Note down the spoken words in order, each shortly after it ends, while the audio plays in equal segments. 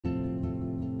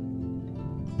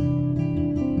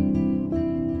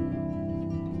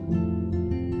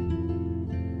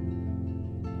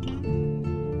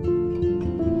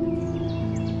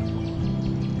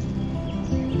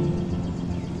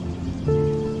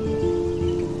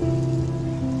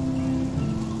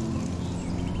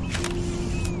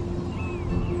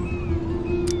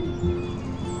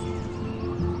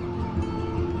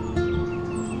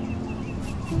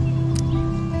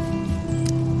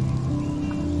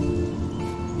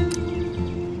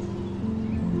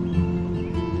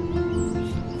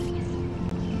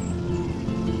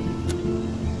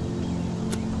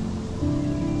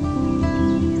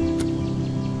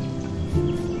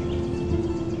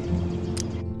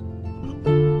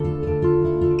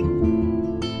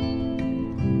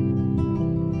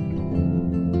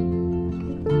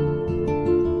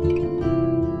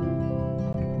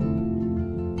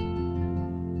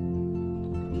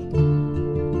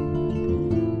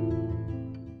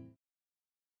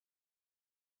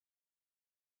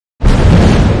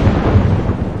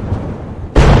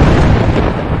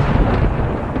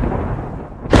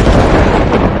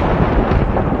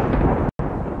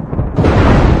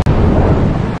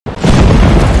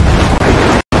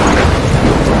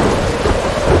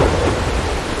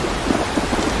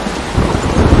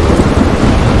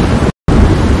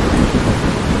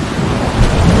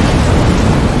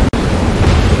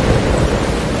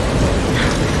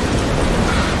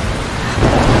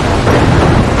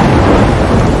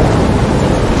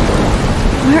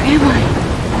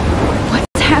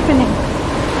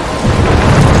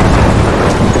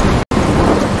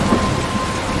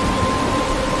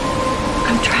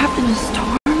trapped in a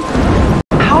storm?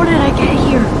 How did I get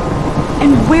here?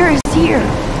 And where is here?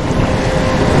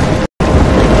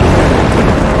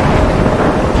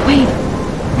 Wait,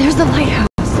 there's the lighthouse.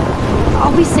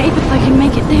 I'll be safe if I can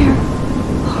make it there.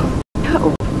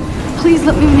 No, please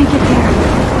let me make it there.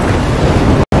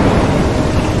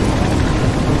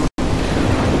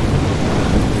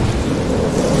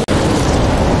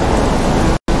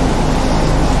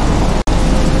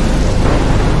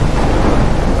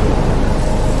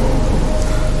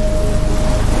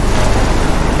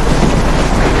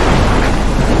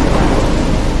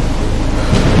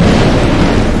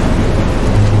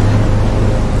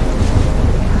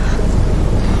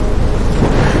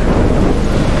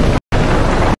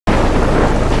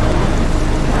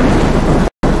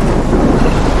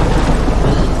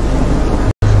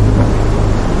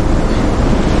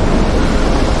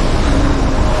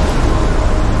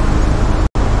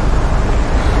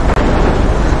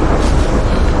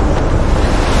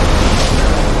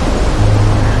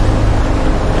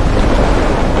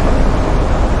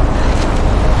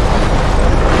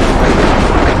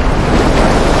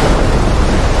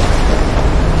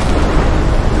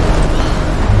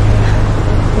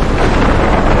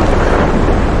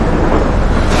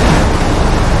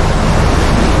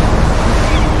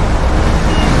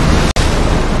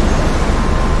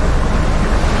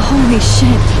 Holy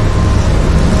shit.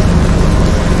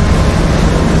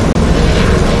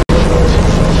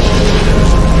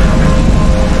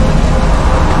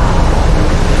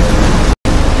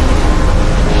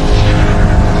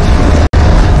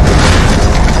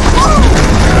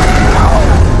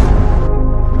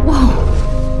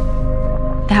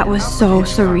 Whoa. That was so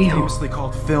surreal. Famously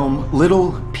called film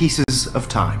Little Pieces of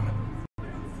Time.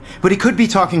 But he could be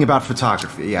talking about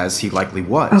photography, as he likely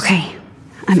was. Okay.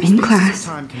 I'm in class.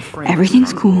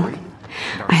 Everything's cool.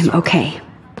 I'm okay.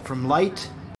 From light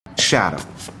to shadow.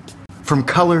 From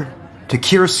color to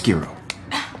chiaroscuro.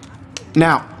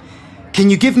 Now, can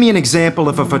you give me an example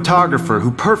of a photographer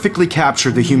who perfectly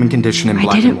captured the human condition in black and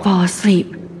white? I didn't fall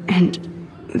asleep, and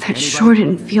that sure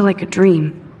didn't feel like a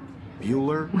dream.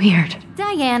 Bueller? Weird.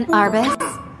 Diane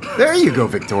Arbus. There you go,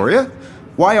 Victoria.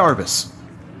 Why Arbus?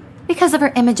 Because of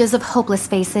her images of hopeless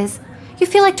faces. You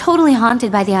feel like totally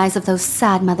haunted by the eyes of those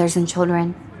sad mothers and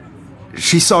children.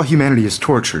 She saw humanity as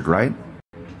tortured, right?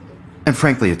 And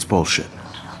frankly, it's bullshit.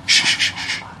 Shh, shh, shh,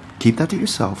 shh. Keep that to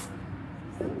yourself.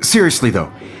 Seriously,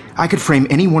 though, I could frame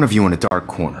any one of you in a dark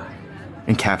corner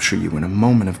and capture you in a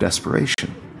moment of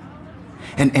desperation.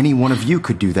 And any one of you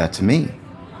could do that to me.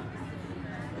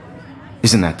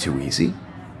 Isn't that too easy?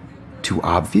 Too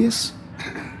obvious?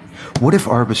 What if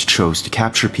Arbus chose to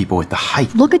capture people at the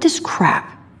height? Look at this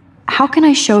crap. How can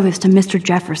I show this to Mr.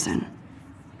 Jefferson?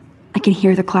 I can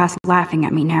hear the class laughing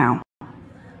at me now.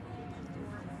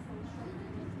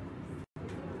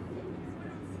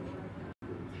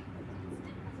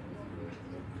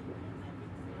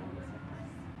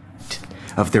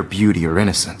 Of their beauty or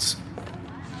innocence.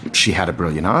 She had a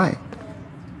brilliant eye.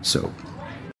 So,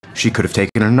 she could have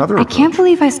taken another approach. I can't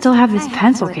believe I still have this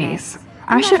pencil case.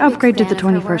 I should upgrade to the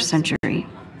 21st century.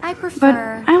 I prefer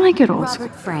But I like it old school.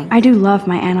 Robert Frank. I do love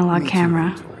my analog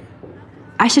camera.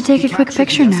 I should take a quick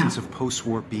picture now. Of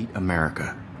post-war beat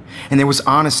America. And there was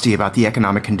honesty about the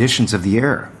economic conditions of the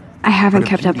era. I haven't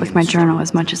kept up with my journal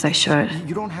as much as I should.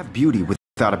 You don't have beauty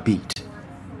without a beat.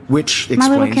 Which My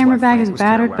explains little camera why bag Frank is was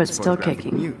battered, Kerouac's but still photographic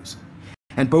kicking. muse.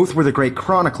 And both were the great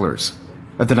chroniclers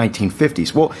of the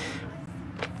 1950s. Well,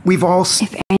 we've all seen...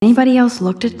 If anybody else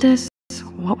looked at this,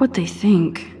 what would they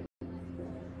think?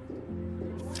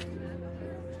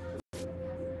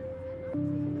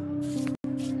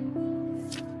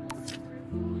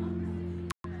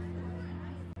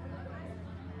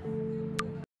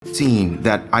 Seen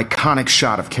that iconic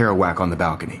shot of Kerouac on the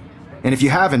balcony. And if you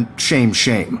haven't, shame,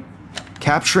 shame.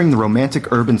 Capturing the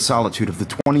romantic urban solitude of the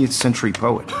 20th century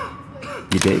poet.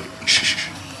 You dig? Shh.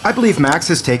 I believe Max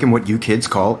has taken what you kids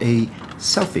call a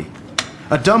selfie.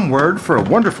 A dumb word for a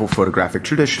wonderful photographic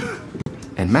tradition.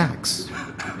 And Max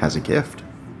has a gift.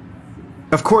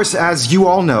 Of course, as you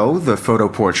all know, the photo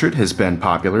portrait has been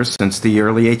popular since the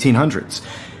early 1800s.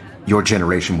 Your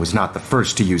generation was not the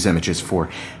first to use images for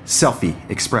selfie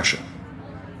expression.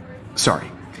 Sorry,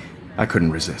 I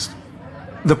couldn't resist.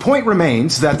 The point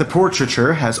remains that the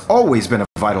portraiture has always been a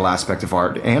vital aspect of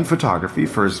art and photography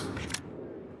for as...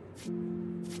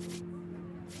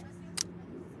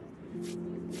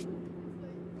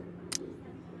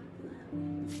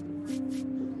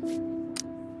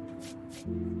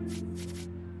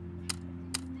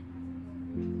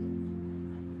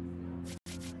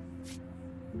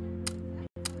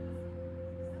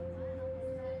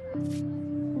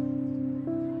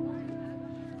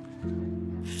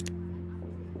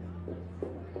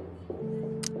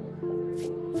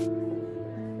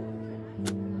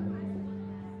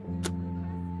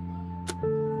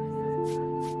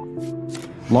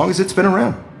 long as it's been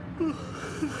around.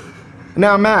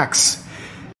 Now, Max,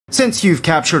 since you've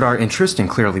captured our interest and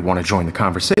clearly want to join the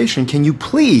conversation, can you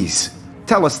please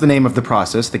tell us the name of the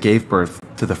process that gave birth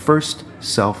to the first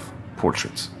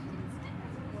self-portraits?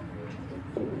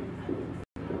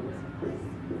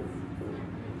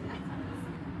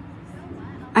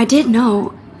 I did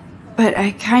know, but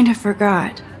I kind of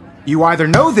forgot. You either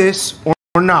know this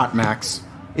or not, Max.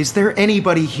 Is there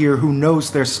anybody here who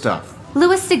knows their stuff?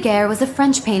 Louis Daguerre was a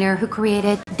French painter who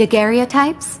created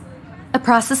daguerreotypes, a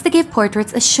process that gave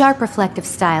portraits a sharp reflective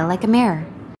style like a mirror.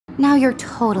 Now you're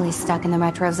totally stuck in the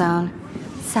retro zone.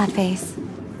 Sad face.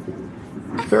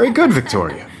 Very good,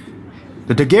 Victoria.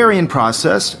 The Daguerrean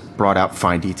process brought out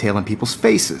fine detail in people's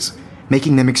faces,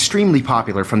 making them extremely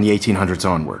popular from the 1800s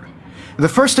onward. The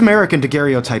first American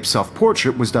daguerreotype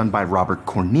self-portrait was done by Robert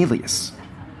Cornelius.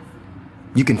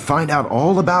 You can find out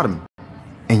all about him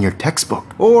in your textbook,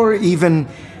 or even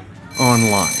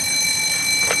online.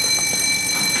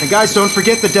 And guys, don't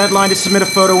forget the deadline to submit a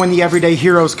photo in the Everyday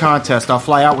Heroes contest. I'll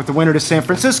fly out with the winner to San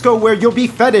Francisco, where you'll be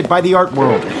feted by the art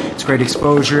world. It's great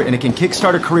exposure, and it can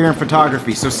kickstart a career in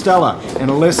photography. So Stella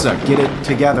and Alyssa, get it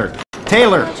together.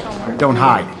 Taylor, don't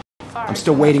hide. I'm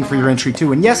still waiting for your entry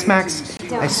too. And yes, Max,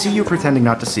 I see you pretending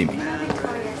not to see me.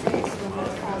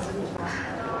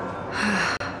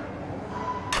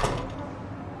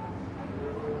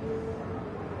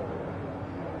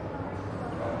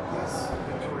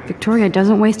 Victoria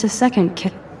doesn't waste a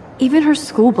second. Even her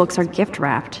school books are gift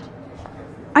wrapped.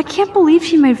 I can't believe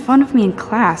she made fun of me in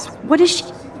class. What is she?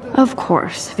 Of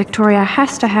course, Victoria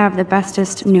has to have the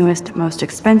bestest, newest, most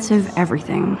expensive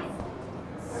everything.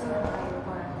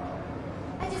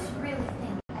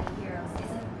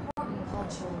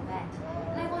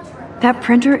 That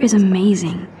printer is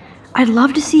amazing. I'd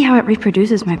love to see how it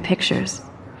reproduces my pictures.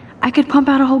 I could pump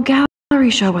out a whole gallery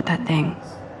show with that thing.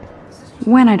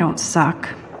 When I don't suck.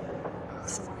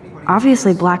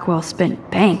 Obviously Blackwell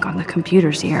spent bank on the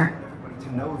computers here.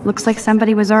 Looks like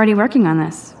somebody was already working on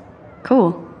this.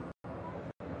 Cool.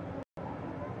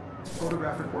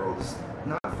 Photographic world is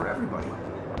not for everybody.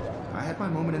 I had my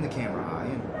moment in the camera eye,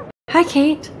 and Hi,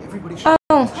 Kate. everybody should.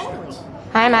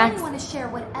 Hi, Max. I want to share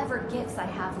whatever gifts I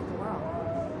have with the world.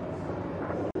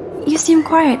 You seem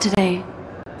quiet today.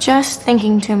 Just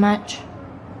thinking too much.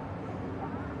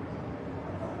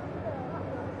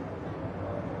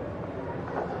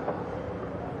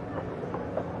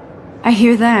 I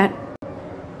hear that.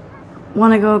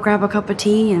 Want to go grab a cup of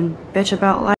tea and bitch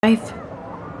about life?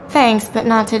 Thanks, but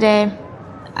not today.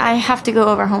 I have to go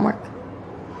over homework.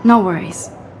 No worries.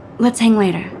 Let's hang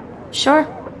later. Sure.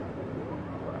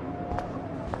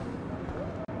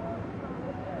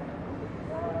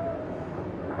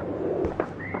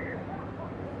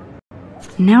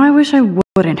 Now I wish I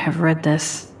wouldn't have read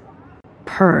this.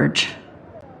 Purge.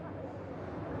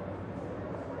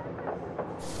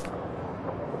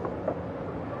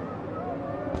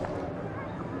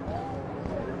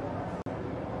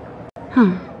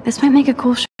 This might make a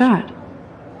cool shot.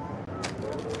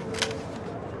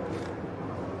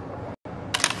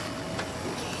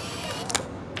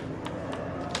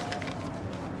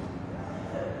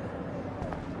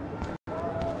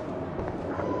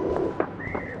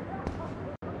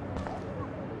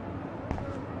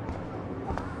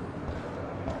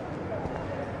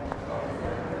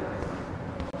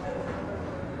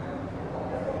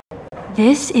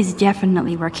 This is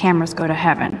definitely where cameras go to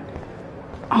heaven.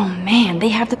 Oh man, they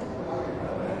have the...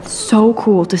 So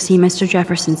cool to see Mr.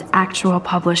 Jefferson's actual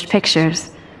published pictures.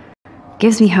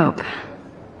 Gives me hope.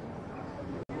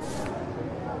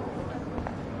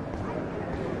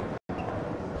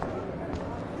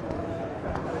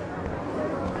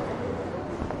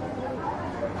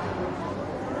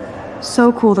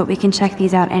 So cool that we can check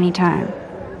these out anytime.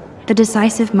 The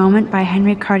Decisive Moment by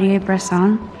Henry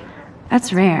Cartier-Bresson?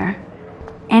 That's rare.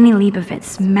 Annie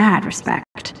Leibovitz, mad respect.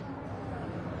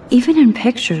 Even in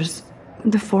pictures,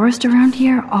 the forest around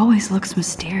here always looks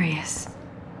mysterious.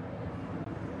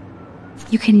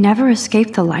 You can never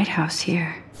escape the lighthouse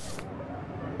here.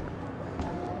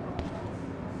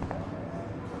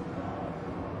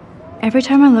 Every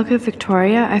time I look at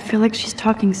Victoria, I feel like she's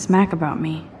talking smack about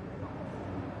me.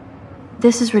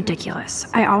 This is ridiculous.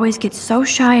 I always get so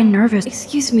shy and nervous.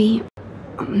 Excuse me,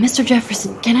 Mr.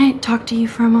 Jefferson, can I talk to you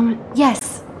for a moment?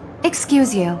 Yes.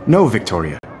 Excuse you. No,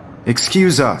 Victoria.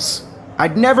 Excuse us.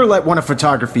 I'd never let one of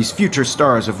photography's future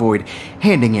stars avoid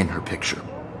handing in her picture.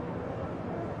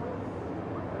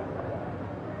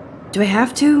 Do I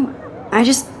have to? I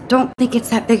just don't think it's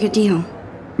that big a deal.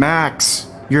 Max,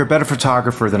 you're a better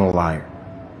photographer than a liar.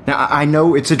 Now, I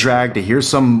know it's a drag to hear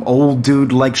some old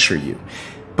dude lecture you,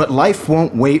 But life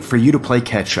won't wait for you to play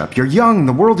catch-up. You're young,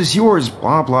 the world is yours,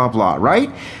 blah, blah, blah, right?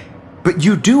 But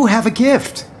you do have a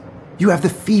gift. You have the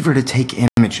fever to take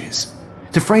images,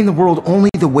 to frame the world only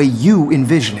the way you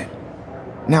envision it.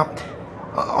 Now,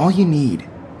 all you need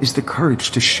is the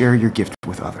courage to share your gift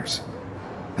with others.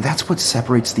 And that's what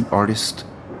separates the artist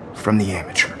from the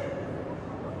amateur.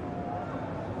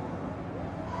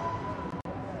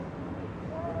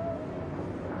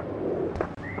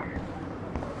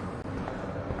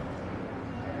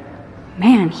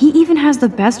 Man, he even has the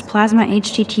best plasma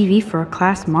HDTV for a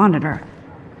class monitor.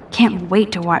 Can't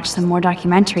wait to watch some more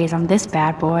documentaries on this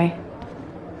bad boy.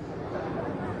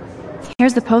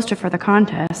 Here's the poster for the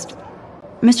contest.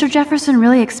 Mr. Jefferson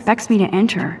really expects me to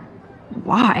enter.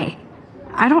 Why?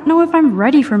 I don't know if I'm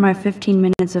ready for my 15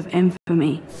 minutes of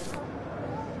infamy.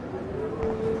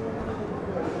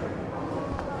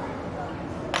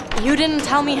 You didn't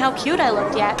tell me how cute I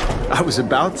looked yet. I was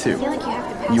about to. I feel like you have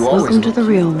to pass. You always Welcome to the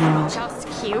real world. Just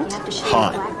cute?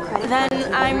 hot.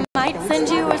 Then I might send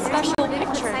you a special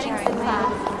picture during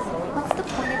class. What's the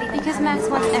point of even? Because Max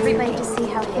wants everybody to see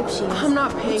how hip she is. I'm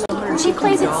not paying She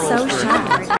plays it so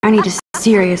shy. I need a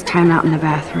serious timeout in the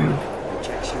bathroom.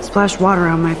 Splash water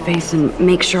on my face and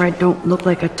make sure I don't look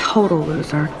like a total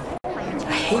loser.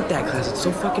 I hate that class. It's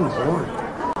so fucking boring.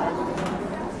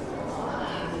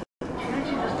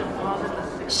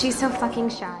 She's so fucking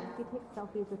shy. She takes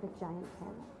selfies with a giant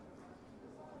camera.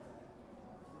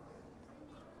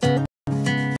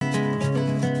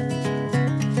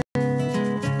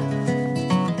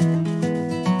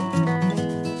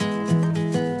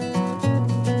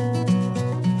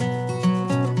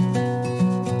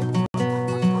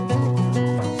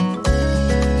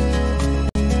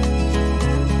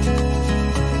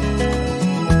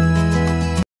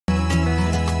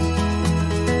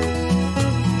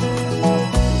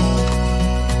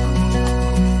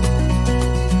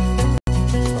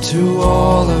 To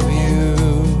all of you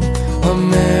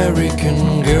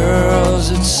American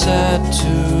girls, it's sad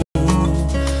to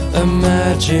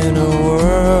imagine a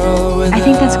world without I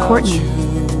think that's Courtney.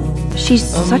 you. She's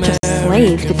such a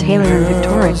slave to Taylor and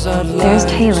Victoria. There's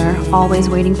Taylor, always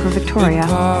waiting for Victoria.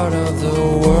 Part of the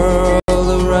world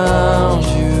around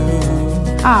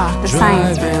you. Ah, the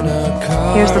science room.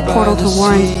 Here's the portal to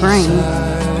Warren's brain.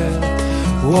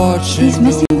 These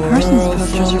missing persons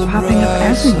posters are popping up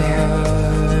everywhere.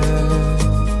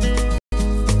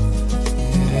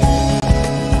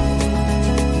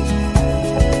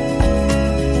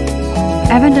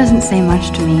 Evan doesn't say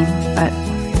much to me, but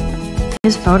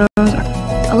his photos are...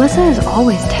 Alyssa is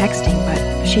always texting,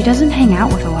 but she doesn't hang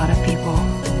out with a lot of people.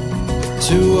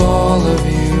 To all of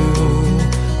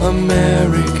you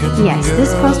American Yes,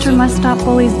 this poster must stop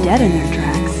bullies dead in their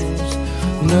tracks.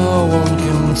 No one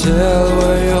can tell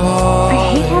where your heart I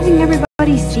hate having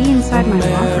everybody see inside my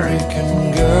locker.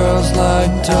 American girls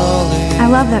like Dolly. I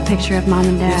love that picture of Mom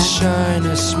and Dad. Shiny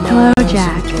Hello, smiles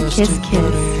Jack. and plus Kiss, the kiss.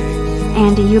 booty.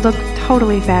 Andy, you look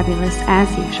totally fabulous, as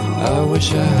usual. I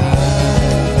wish I had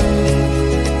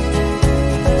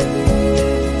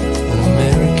an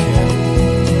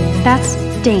American. That's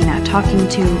Dana talking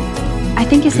to... I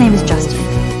think his name is Justin.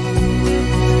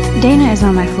 Dana is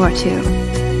on my floor, too.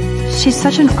 She's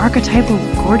such an archetypal,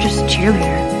 gorgeous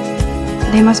cheerleader.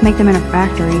 They must make them in a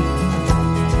factory.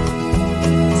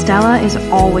 Stella is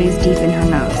always deep in her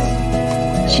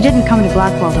nose. She didn't come to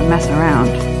Blackwell to mess around.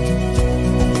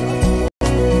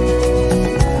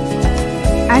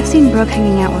 I've seen Brooke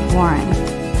hanging out with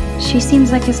Warren. She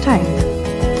seems like his type.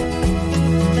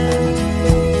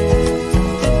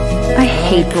 I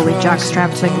hate bully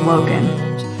jockstraps like Logan.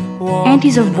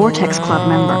 Auntie's a Vortex Club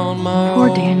member. Poor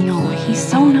Daniel, he's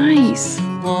so nice.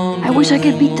 I wish I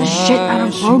could beat the shit out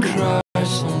of Logan.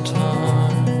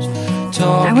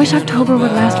 I wish October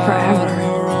would last forever.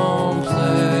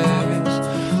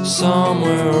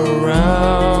 Somewhere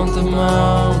around the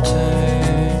mountains,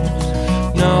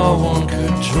 no one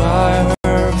could dry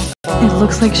her fire. It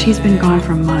looks like she's been gone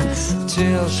for months.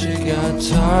 Till she got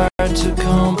tired to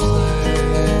complain.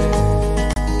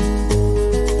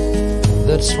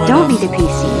 That's when Don't be the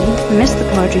PC. Missed the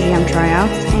Poetry Jam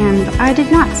tryouts, and I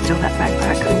did not steal that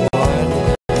backpack.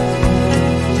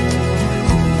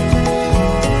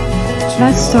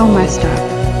 That's so messed up.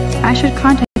 I should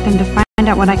contact them to find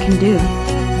out what I can do.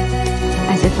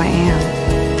 As if I am.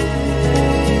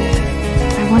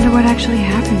 I wonder what actually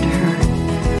happened to her.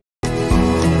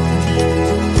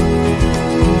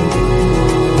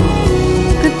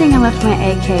 Good thing I left my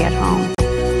AK at home.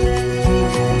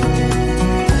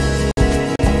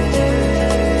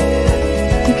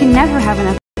 You can never have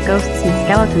enough ghosts and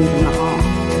skeletons in the hall.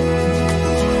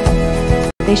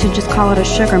 They should just call it a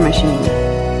sugar machine.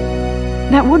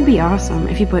 That would be awesome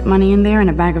if you put money in there and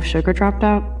a bag of sugar dropped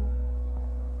out.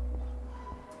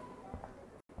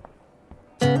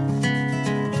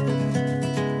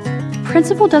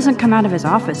 Principal doesn't come out of his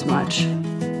office much.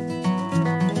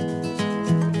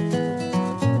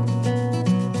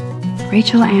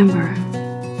 Rachel Amber.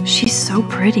 She's so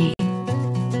pretty.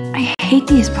 I hate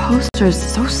these posters,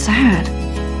 so sad.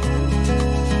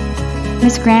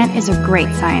 Miss Grant is a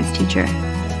great science teacher.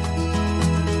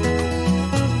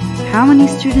 How many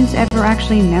students ever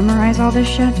actually memorize all this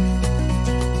shit?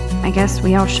 I guess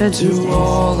we all should these days. To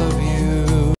all of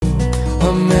you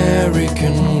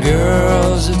American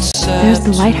girls, it's sad. There's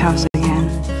the lighthouse again.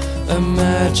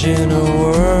 Imagine a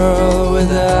world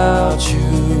without you.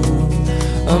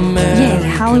 Yay,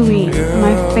 Halloween,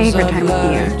 my favorite time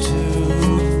of year.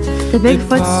 The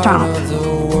Bigfoot Stomp.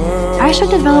 I should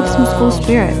develop some school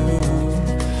spirit.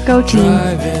 Go team.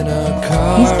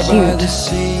 He's cute.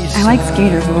 I like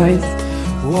skater boys.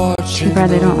 Too bad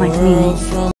they don't like me.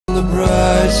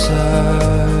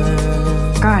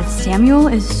 God, Samuel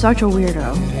is such a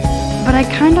weirdo. But I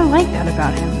kinda like that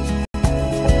about him.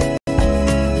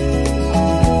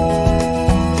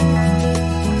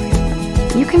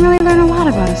 You can really learn a lot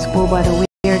about a school by the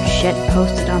weird shit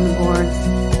posted on the boards.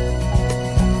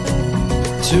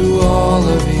 To all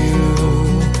of you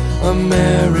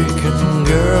American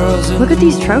girls, look at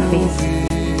these trophies.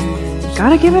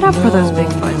 Gotta give it up for those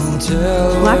Bigfoots.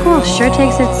 Blackwell sure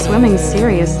takes its swimming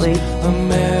seriously.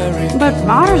 But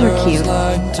otters are cute.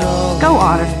 Go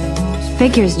otter.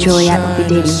 Figures Juliet will be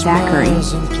dating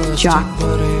Zachary. Jock.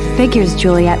 Figures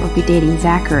Juliet will be dating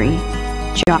Zachary.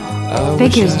 Jock.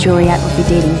 Figures Juliet will be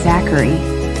dating Zachary.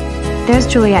 There's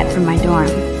Juliet from my dorm.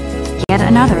 Yet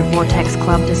another Vortex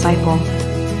Club disciple.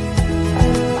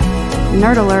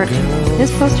 Nerd alert,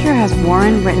 this poster has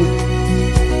Warren written.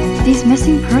 These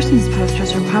missing persons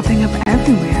posters are popping up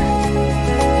everywhere.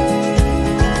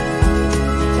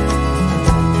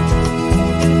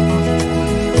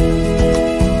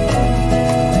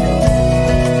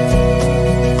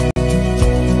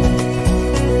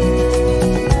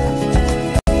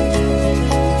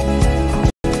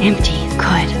 Empty,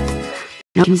 good.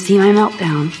 No one can see my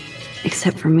meltdown,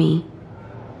 except for me.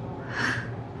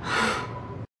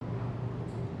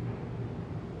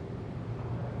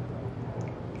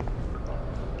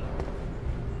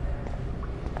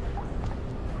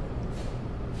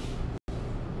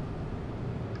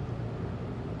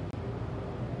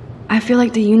 I feel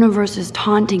like the universe is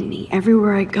taunting me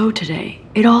everywhere I go today.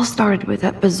 It all started with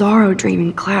that bizarro dream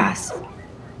in class.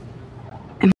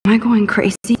 Am I going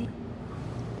crazy?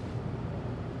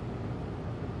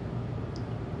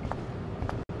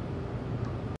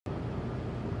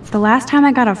 The last time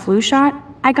I got a flu shot,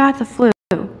 I got the flu.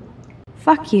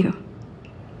 Fuck you.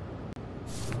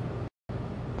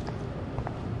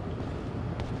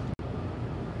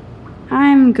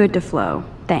 I'm good to flow,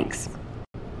 thanks.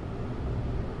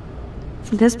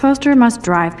 This poster must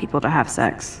drive people to have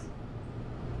sex.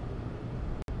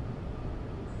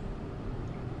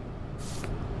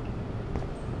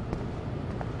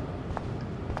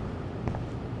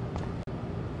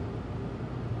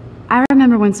 I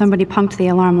remember when somebody punked the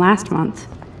alarm last month.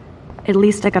 At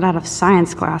least I got out of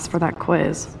science class for that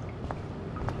quiz.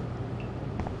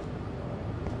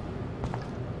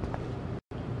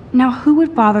 Now, who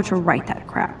would bother to write that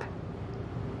crap?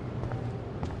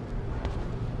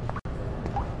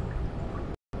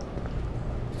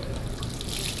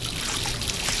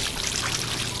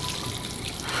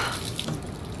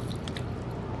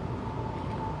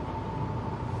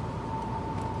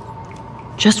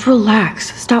 Just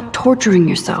relax. Stop torturing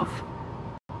yourself.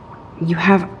 You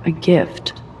have a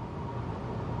gift.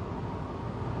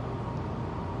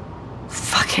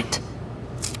 Fuck it.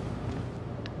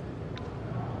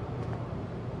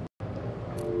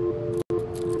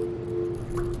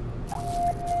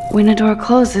 When a door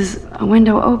closes, a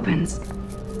window opens.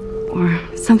 Or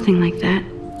something like that.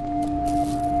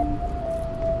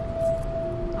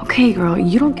 Okay, girl,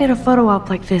 you don't get a photo op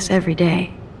like this every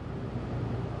day.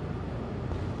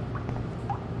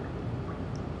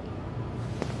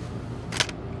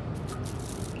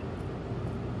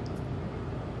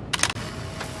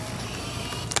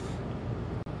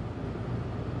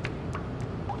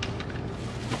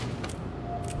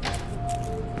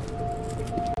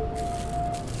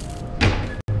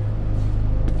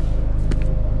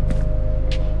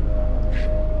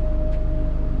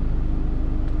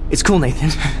 It's cool,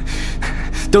 Nathan.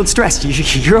 Don't stress.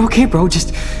 You're okay, bro.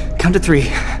 Just count to 3.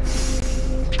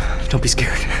 Don't be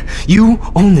scared. You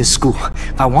own this school.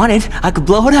 If I wanted, I could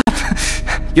blow it up.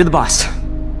 You're the boss.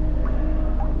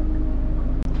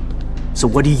 So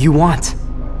what do you want?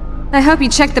 I hope you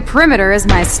checked the perimeter, as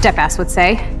my step-ass would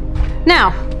say.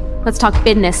 Now, let's talk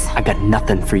business. I got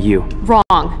nothing for you.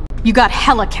 Wrong. You got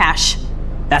hella cash.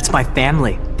 That's my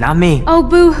family, not me. Oh,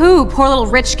 boo-hoo, poor little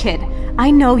rich kid.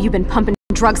 I know you've been pumping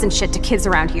drugs and shit to kids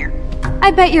around here.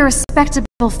 I bet your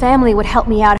respectable family would help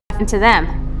me out into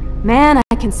them. Man,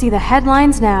 I can see the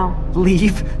headlines now.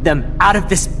 Leave them out of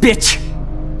this bitch!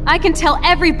 I can tell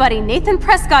everybody Nathan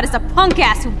Prescott is a punk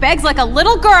ass who begs like a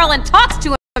little girl and talks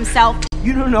to himself.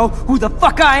 You don't know who the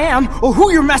fuck I am or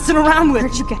who you're messing around with.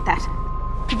 Where'd you get that?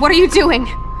 What are you doing?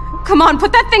 Come on,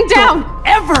 put that thing down! Don't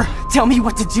ever tell me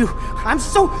what to do! I'm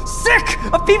so sick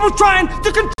of people trying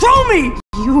to control me!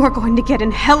 You are going to get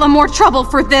in hella more trouble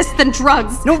for this than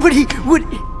drugs. Nobody would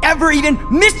ever even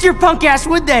miss your punk ass,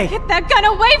 would they? Get that gun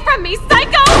away from me,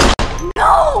 psycho!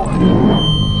 No!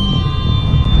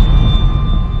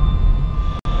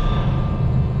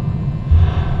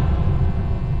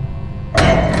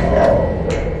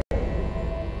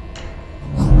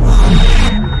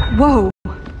 Whoa.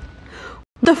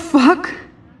 The fuck?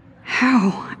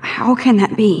 How can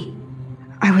that be?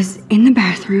 I was in the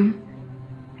bathroom.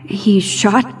 He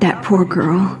shot that poor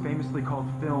girl.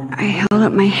 I held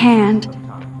up my hand.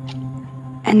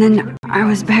 And then I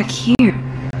was back here.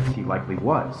 He likely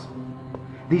was.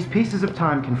 These pieces of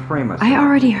time can frame us. I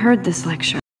already heard this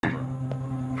lecture.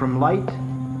 From light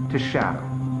to shadow.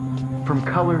 From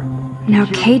color. Now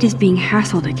Kate is being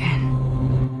hassled again.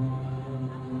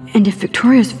 And if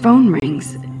Victoria's phone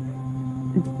rings,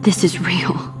 this is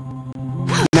real.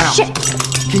 Now, shit!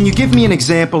 Can you give me an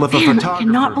example of a Man, photographer I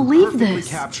cannot believe who this.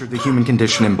 captured the human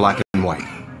condition in black and white?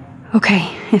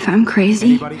 Okay, if I'm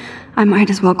crazy, Anybody? I might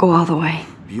as well go all the way.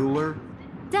 Bueller?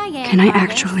 Diane Can I Arbus.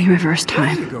 actually reverse There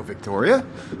you time? go, Victoria.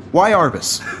 Why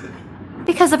Arbus?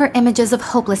 Because of her images of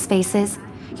hopeless faces,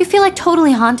 you feel like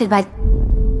totally haunted by...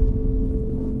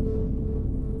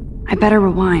 I better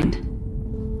rewind.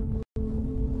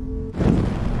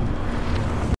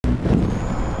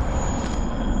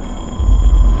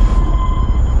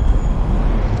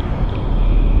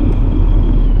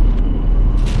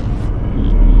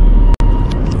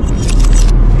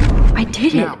 I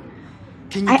did it. Now,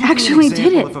 can you I give me actually an did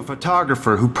example it. of a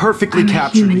photographer who perfectly I'm a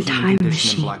captured human the human time condition in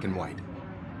machine. black and white?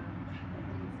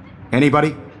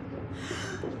 Anybody?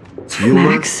 Bueller?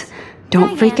 Max,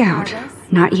 don't freak out.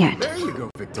 Not yet. There you go,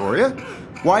 Victoria.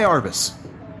 Why Arbus?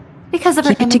 Because of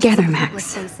her Keep it images together, of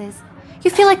Max. hopeless faces,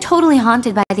 you feel like totally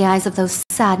haunted by the eyes of those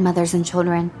sad mothers and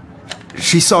children.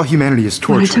 She saw humanity as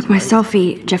When I torture. took my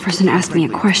selfie, Jefferson asked me a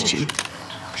question.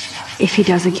 If he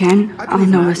does again, I I'll believe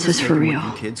know Max this is has for taken real.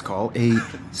 what you kids call a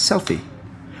selfie.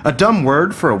 A dumb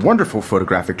word for a wonderful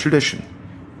photographic tradition.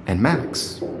 And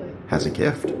Max has a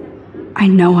gift. I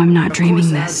know I'm not Of dreaming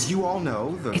course, this. as you all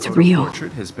know, the It's photo real.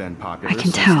 portrait has been popular I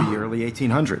can since tell. the early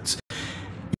 1800s.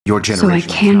 Your So I generation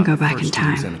was can not go the back in first to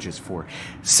use time. images for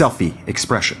selfie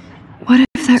expression. What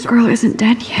if that girl isn't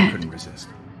dead yet? Couldn't resist.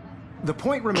 The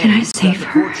point I remains save that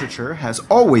her? portraiture has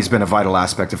always been a vital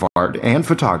aspect of art and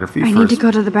photography. I for need to as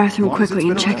go to the bathroom long as quickly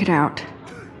it's and been check it around. out.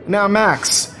 Now,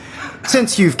 Max,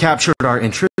 since you've captured our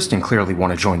interest and clearly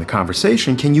want to join the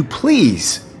conversation, can you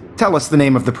please tell us the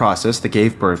name of the process that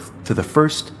gave birth to the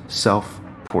first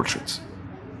self-portraits?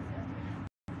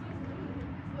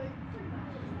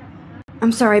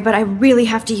 I'm sorry, but I really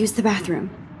have to use the bathroom.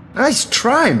 Nice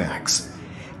try, Max.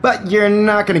 But you're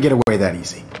not going to get away that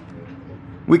easy.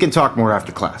 We can talk more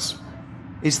after class.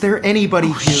 Is there anybody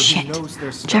Oh, here shit. who knows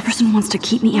their stuff? Jefferson wants to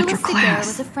keep me after Louis Daguerre class.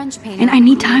 was a French painter And I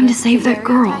need who time to created save that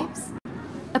girl. daguerreotypes,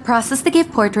 a process that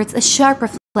gave portraits a sharp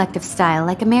reflective style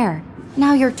like a mirror.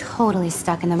 Now you're totally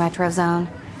stuck in the retro zone.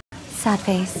 Sad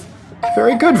face.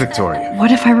 Very good, Victoria.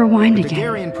 What if I rewind The again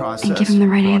Daguerrean process and give him the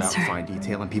right brought answer? out fine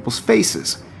detail in people's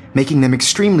faces, making them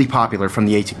extremely popular from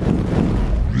the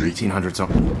 1800s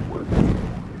on.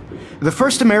 The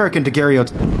first American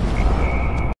daguerreotype.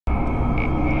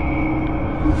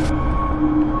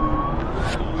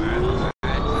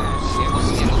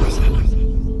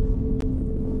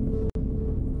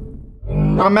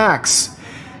 Now, Max,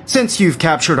 since you've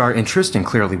captured our interest and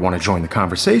clearly want to join the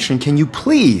conversation, can you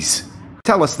please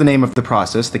tell us the name of the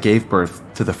process that gave birth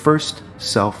to the first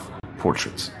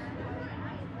self-portraits?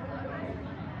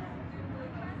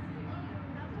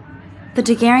 The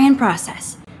Daguerrean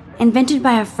process, invented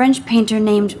by a French painter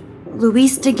named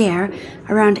Louis Daguerre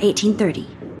around 1830.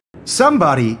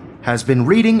 Somebody has been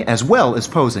reading as well as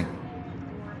posing.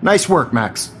 Nice work,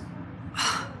 Max.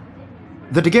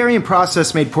 The Daguerrean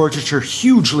process made portraiture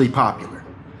hugely popular,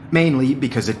 mainly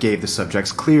because it gave the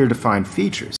subjects clear, defined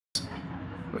features.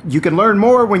 You can learn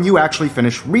more when you actually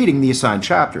finish reading the assigned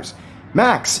chapters.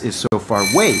 Max is so far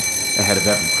way ahead of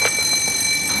everyone.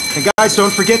 And guys,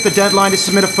 don't forget the deadline to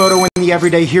submit a photo in the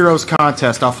Everyday Heroes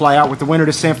contest. I'll fly out with the winner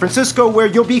to San Francisco, where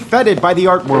you'll be feted by the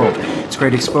art world. It's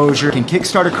great exposure, can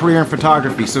kickstart a career in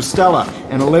photography. So Stella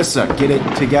and Alyssa, get it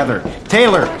together.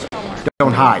 Taylor,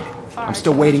 don't hide. I'm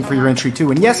still waiting for your entry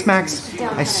too. And yes, Max,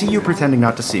 I see you pretending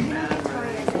not to see me.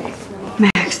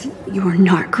 Max, you are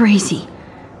not crazy.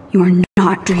 You are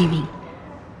not dreaming.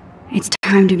 It's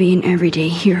time to be an everyday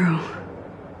hero.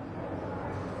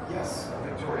 Yes,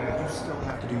 Victoria, you still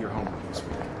have to do your homework this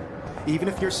week. Even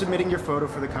if you're submitting your photo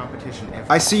for the competition.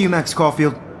 I see you, Max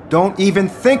Caulfield. Don't even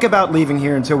think about leaving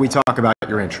here until we talk about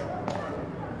your entry.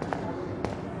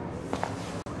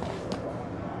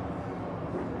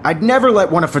 I'd never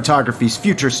let one of photography's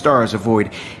future stars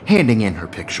avoid handing in her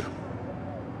picture.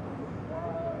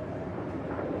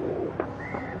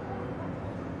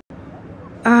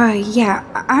 Yeah,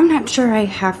 I'm not sure I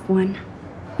have one.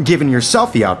 Given your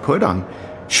selfie output, I'm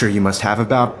sure you must have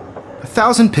about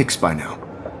 1,000 pics by now.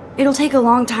 It'll take a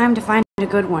long time to find a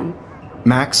good one.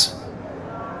 Max,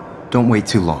 don't wait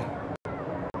too long.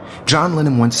 John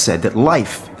Lennon once said that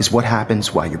life is what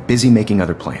happens while you're busy making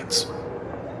other plans.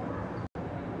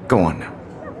 Go on now.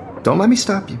 Don't let me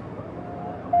stop you.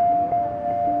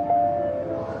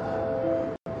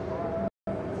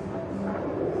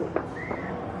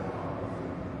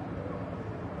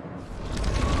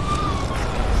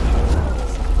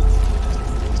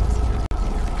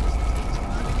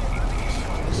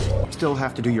 Still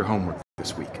have to do your homework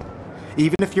this week.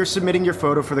 Even if you're submitting your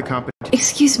photo for the competition.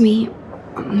 Excuse me,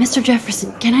 Mr.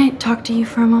 Jefferson, can I talk to you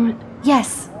for a moment?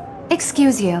 Yes.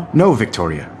 Excuse you. No,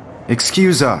 Victoria.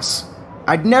 Excuse us.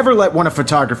 I'd never let one of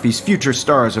photography's future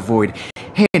stars avoid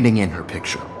handing in her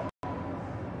picture.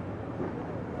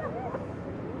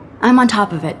 I'm on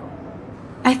top of it.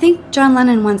 I think John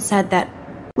Lennon once said that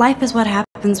life is what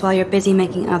happens while you're busy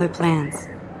making other plans.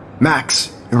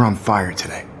 Max, you're on fire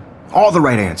today. All the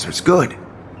right answers. Good.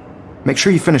 Make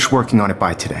sure you finish working on it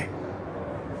by today.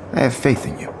 I have faith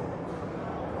in you.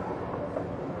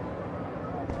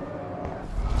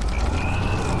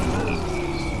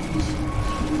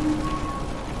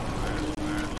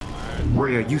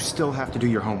 Maria, you still have to do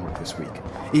your homework this week.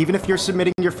 Even if you're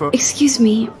submitting your photo. Excuse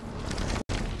me.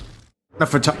 A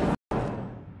photo.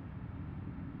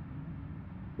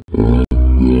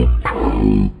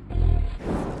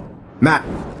 Matt.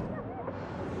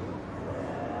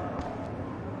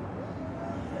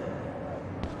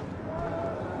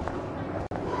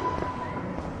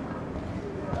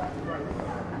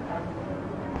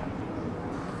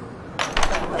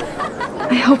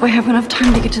 I hope I have enough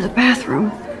time to get to the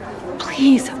bathroom.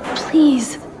 Please,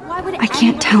 please. Why would I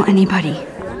can't tell anybody.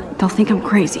 They'll think I'm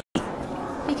crazy.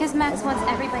 Because Max wants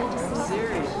everybody to see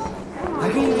it. I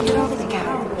can't even get over the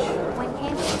couch.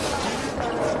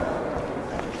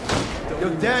 Yo,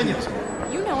 Daniels.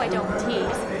 You know I don't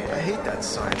tease. I hate that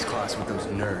science class with those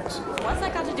nerds. What's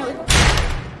that got to do with...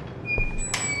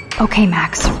 Okay,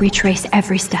 Max, retrace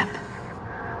every step.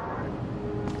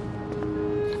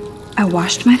 I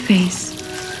washed my face.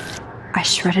 I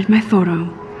shredded my photo.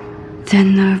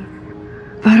 Then the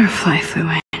butterfly flew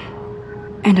in.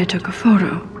 And I took a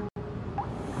photo.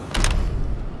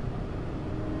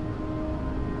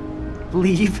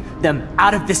 Leave them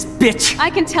out of this bitch! I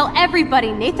can tell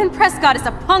everybody Nathan Prescott is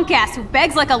a punk ass who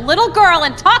begs like a little girl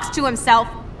and talks to himself.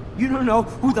 You don't know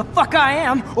who the fuck I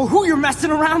am or who you're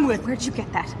messing around with. Where'd you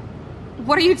get that?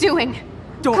 What are you doing?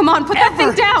 Don't Come on, put that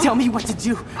thing down! Tell me what to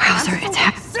do. Wowzer, it's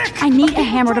happening. I need a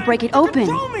hammer to break it open.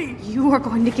 You are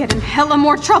going to get in hella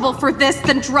more trouble for this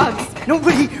than drugs.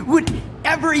 Nobody would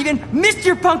ever even miss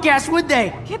your punk ass, would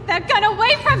they? Get that gun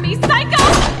away from me, psycho!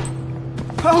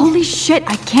 Holy shit,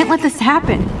 I can't let this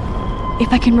happen.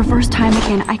 If I can reverse time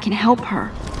again, I can help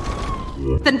her.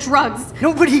 Than drugs.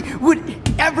 Nobody would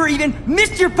ever even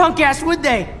miss your punk ass, would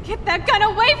they? Get that gun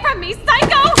away from me,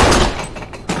 psycho!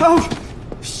 Oh,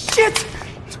 shit!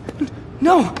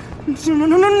 No! No, no,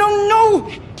 no, no,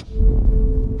 no!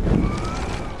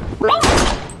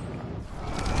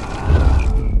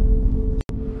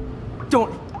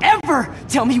 Don't ever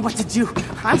tell me what to do!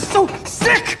 I'm so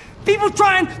sick! People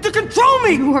trying to control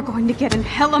me! You are going to get in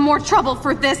hella more trouble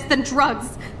for this than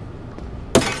drugs.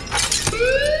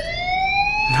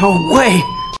 No way!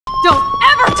 Don't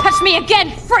ever touch me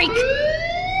again, freak!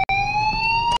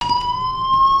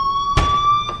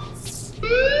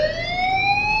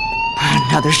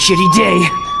 Another shitty day.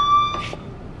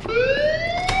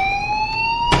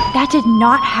 That did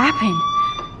not happen.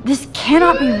 This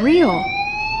cannot be real.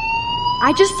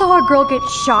 I just saw a girl get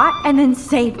shot and then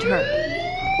saved her.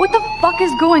 What the fuck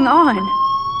is going on?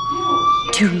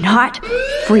 Do not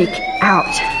freak out.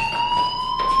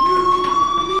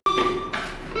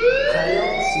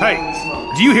 Hey,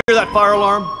 do you hear that fire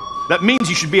alarm? That means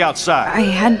you should be outside. I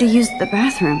had to use the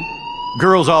bathroom.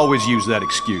 Girls always use that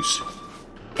excuse.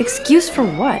 Excuse for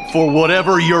what? For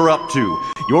whatever you're up to.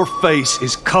 Your face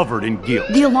is covered in guilt.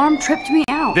 The alarm tripped me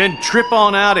out. Then trip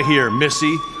on out of here,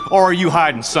 Missy. Or are you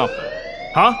hiding something?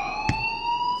 Huh?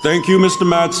 Thank you, Mr.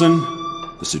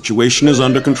 Madsen. The situation is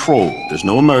under control. There's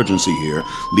no emergency here.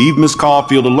 Leave Miss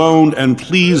Caulfield alone, and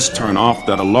please turn off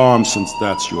that alarm since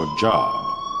that's your job.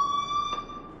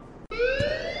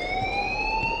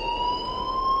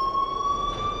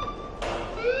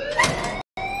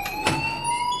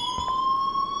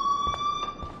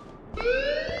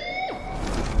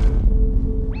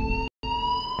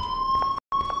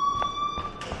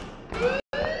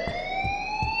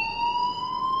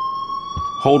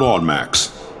 Hold on,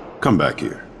 Max. Come back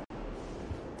here.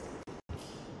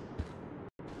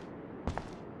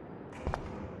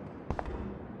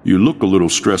 You look a little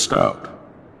stressed out.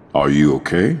 Are you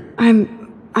okay?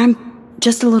 I'm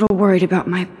just a little worried about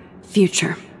my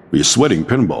future. You're sweating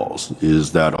pinballs.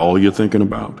 Is that all you're thinking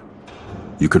about?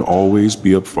 You can always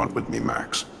be upfront with me,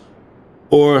 Max.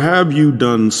 Or have you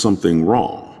done something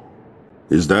wrong?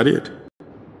 Is that it?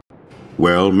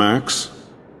 Well, Max,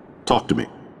 talk to me.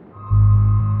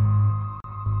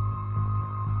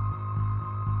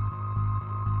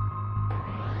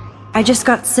 I just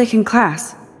got sick in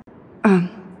class.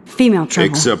 Female trouble.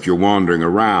 Except you're wandering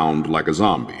around like a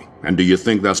zombie. And do you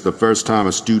think that's the first time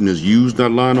a student has used that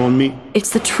line on me?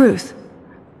 It's the truth.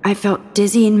 I felt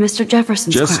dizzy in Mr.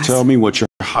 Jefferson's class. Just tell me what you're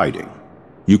hiding.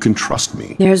 You can trust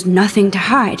me. There's nothing to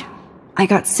hide. I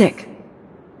got sick.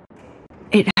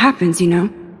 It happens, you know.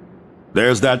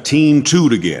 There's that teen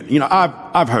toot again. You know,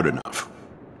 I've heard enough.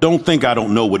 Don't think I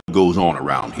don't know what goes on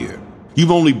around here. You've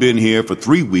only been here for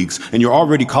 3 weeks, and you're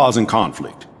already causing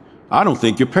conflict. I don't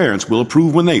think your parents will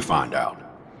approve when they find out.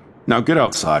 Now get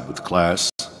outside with class.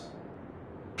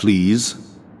 Please.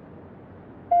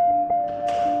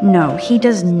 No, he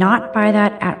does not buy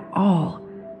that at all.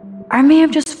 I may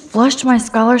have just flushed my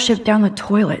scholarship down the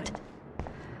toilet.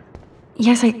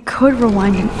 Yes, I could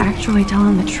rewind and actually tell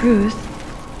him the truth.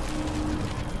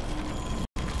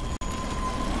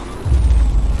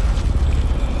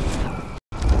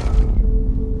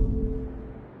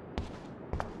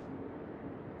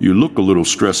 You look a little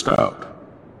stressed out.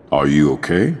 Are you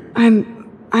okay?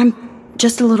 I'm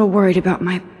just a little worried about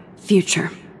my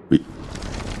future.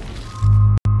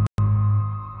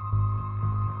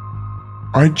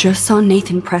 I just saw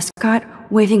Nathan Prescott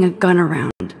waving a gun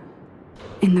around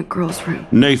in the girls' room.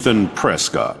 Nathan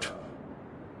Prescott.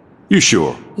 You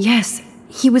sure? Yes,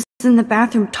 he was in the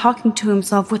bathroom talking to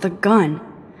himself with a gun.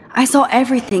 I saw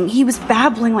everything. He was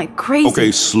babbling like crazy.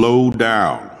 Okay, slow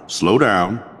down. Slow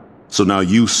down. So now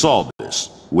you saw this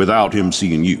without him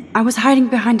seeing you. I was hiding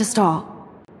behind a stall.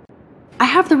 I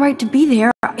have the right to be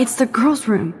there. It's the girls'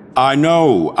 room. I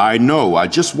know. I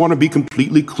just want to be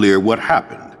completely clear what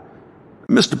happened.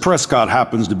 Mr. Prescott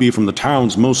happens to be from the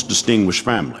town's most distinguished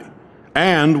family,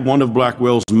 and one of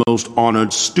Blackwell's most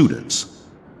honored students.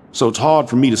 So it's hard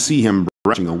for me to see him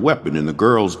brandishing a weapon in the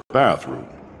girls' bathroom.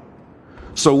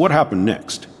 So what happened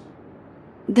next?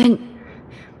 Then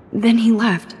he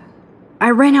left. I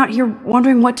ran out here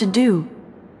wondering what to do.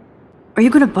 Are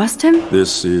you gonna bust him?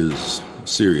 This is a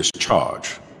serious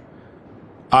charge.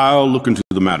 I'll look into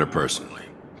the matter personally.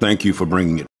 Thank you for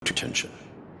bringing it to attention.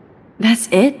 That's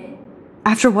it?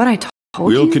 After what I told you?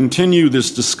 We'll continue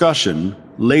this discussion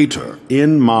later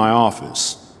in my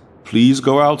office. Please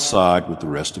go outside with the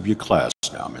rest of your class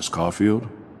now, Miss Caulfield.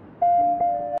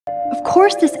 Of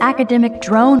course this academic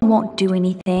drone won't do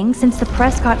anything since the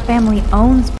Prescott family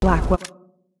owns Blackwell.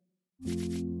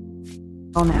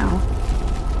 Well now,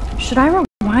 should I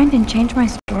rewind and change my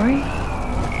story?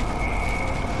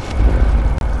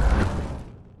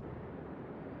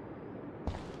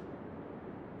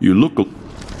 You look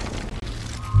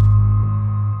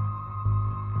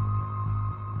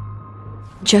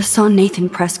Just saw Nathan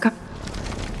Prescott.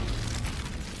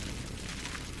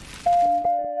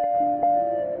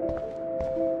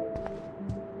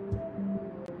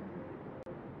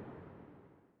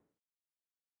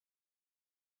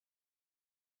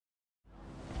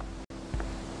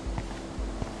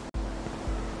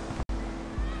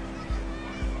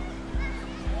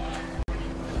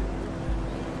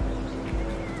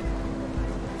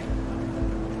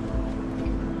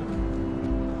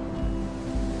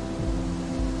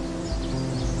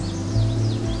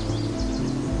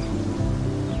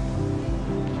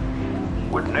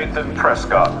 Would Nathan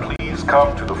Prescott please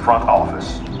come to the front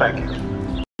office? Thank you.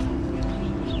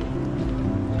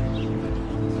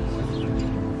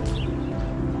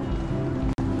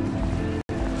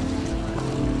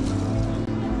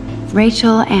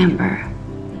 Rachel Amber.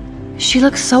 She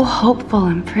looks so hopeful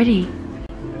and pretty.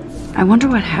 I wonder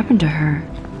what happened to her.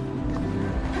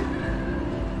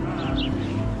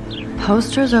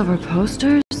 Posters over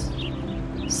posters?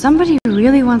 Somebody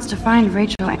really wants to find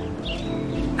Rachel.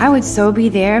 I would so be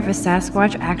there if a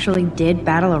Sasquatch actually did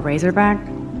battle a Razorback.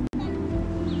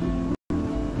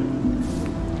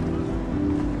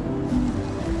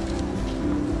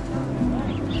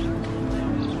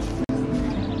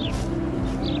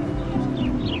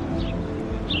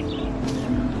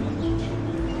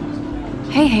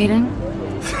 Hey, Hayden.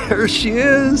 There she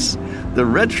is! The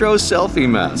retro selfie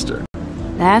master.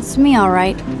 That's me, all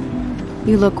right.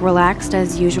 You look relaxed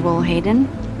as usual, Hayden.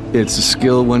 It's a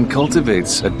skill one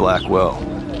cultivates at Blackwell,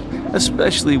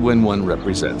 especially when one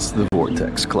represents the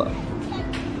Vortex Club.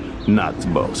 Not to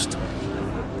boast.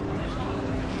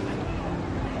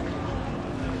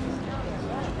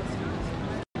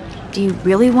 Do you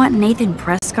really want Nathan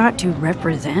Prescott to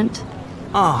represent?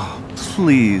 Oh,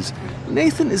 please.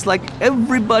 Nathan is like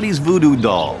everybody's voodoo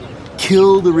doll.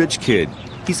 Kill the rich kid.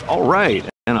 He's alright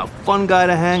and a fun guy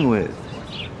to hang with.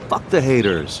 Fuck the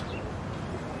haters.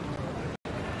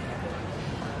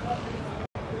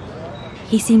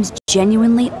 He seems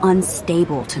genuinely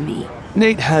unstable to me.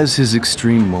 Nate has his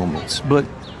extreme moments, but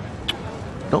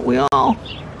don't we all?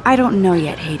 I don't know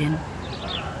yet, Hayden.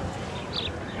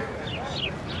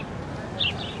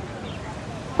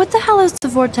 What the hell is the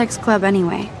Vortex Club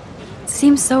anyway?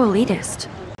 Seems so elitist.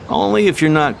 Only if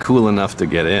you're not cool enough to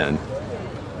get in.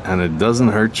 And it doesn't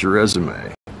hurt your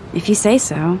resume. If you say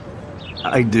so.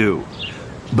 I do.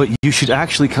 But you should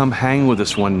actually come hang with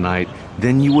us one night,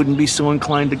 then you wouldn't be so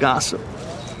inclined to gossip.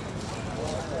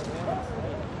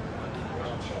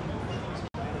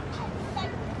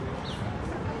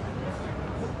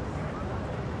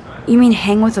 You mean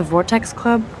hang with the Vortex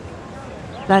Club?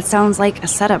 That sounds like a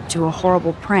setup to a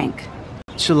horrible prank.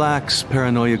 Chillax,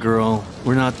 paranoia girl.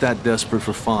 We're not that desperate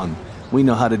for fun. We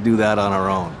know how to do that on our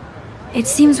own. It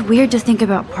seems weird to think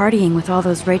about partying with all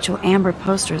those Rachel Amber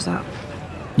posters up.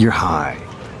 You're high.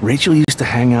 Rachel used to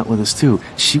hang out with us too.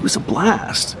 She was a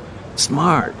blast.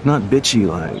 Smart, not bitchy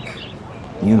like,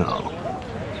 you know.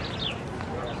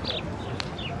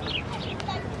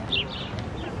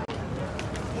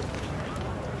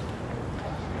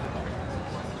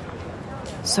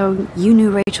 So you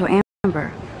knew Rachel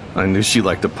Amber? I knew she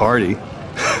liked to party.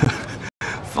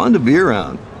 Fun to be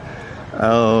around.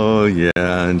 Oh, yeah,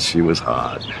 and she was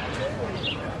hot.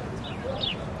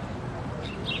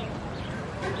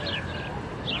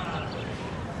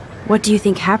 What do you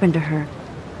think happened to her?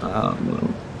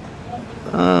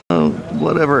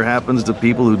 Whatever happens to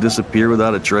people who disappear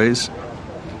without a trace.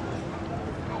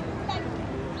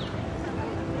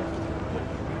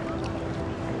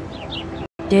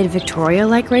 Did Victoria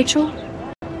like Rachel?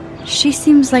 She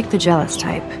seems like the jealous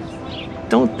type.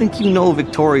 Don't think you know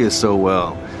Victoria so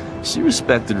well. She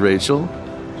respected Rachel,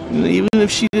 even if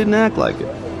she didn't act like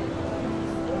it.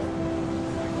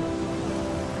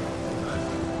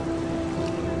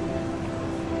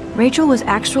 Rachel was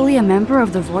actually a member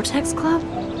of the Vortex Club?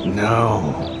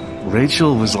 No.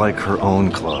 Rachel was like her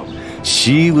own club.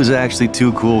 She was actually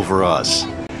too cool for us.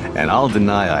 And I'll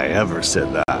deny I ever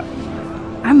said that.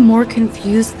 I'm more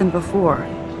confused than before.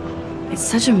 It's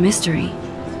such a mystery.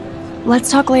 Let's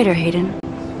talk later, Hayden.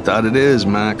 That it is,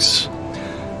 Max.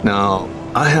 Now,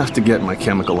 I have to get my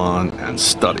chemical on and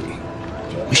study.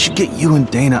 We should get you and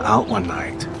Dana out one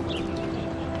night.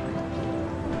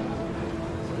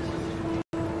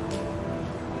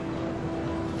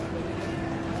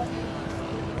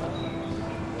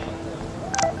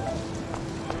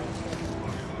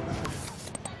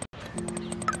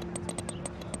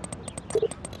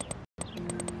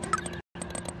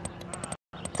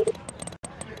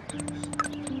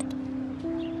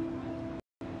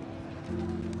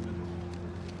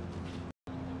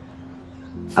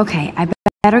 Okay, I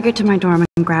better get to my dorm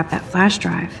and grab that flash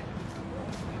drive.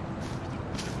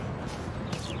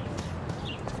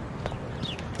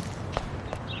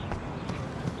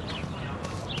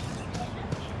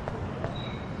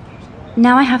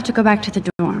 Now I have to go back to the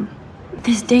dorm.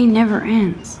 This day never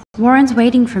ends. Warren's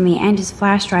waiting for me and his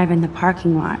flash drive in the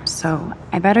parking lot, so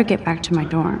I better get back to my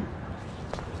dorm.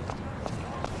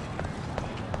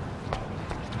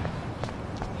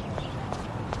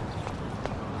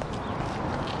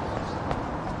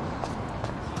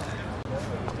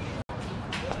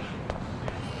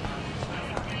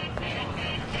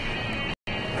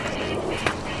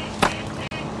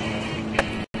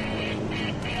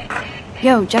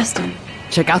 Yo, Justin.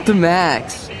 Check out the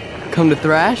Max. Come to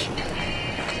thrash?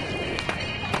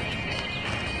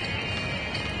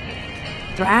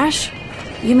 Thrash?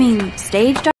 You mean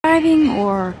stage dive? driving,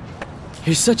 or...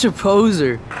 You're such a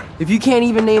poser. If you can't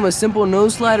even name a simple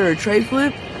nose slide or a tray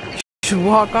flip, you should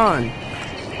walk on.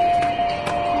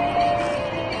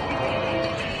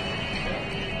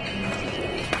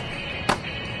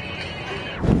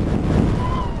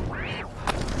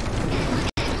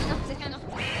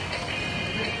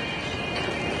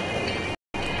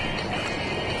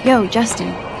 Yo,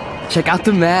 Justin. Check out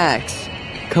the Max.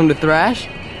 Come to thrash?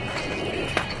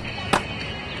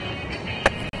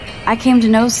 I came to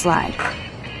nose slide,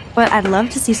 but I'd love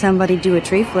to see somebody do a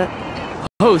tree flip.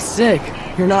 Oh, sick.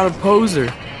 You're not a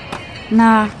poser.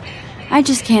 Nah, I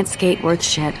just can't skate worth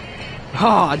shit.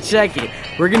 Aw, check it.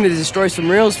 We're gonna destroy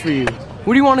some rails for you.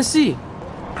 What do you want to see?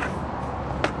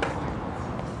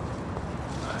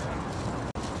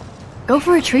 Go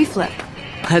for a tree flip.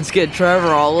 Let's get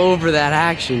Trevor all over that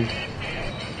action.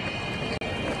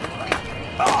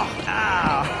 Oh,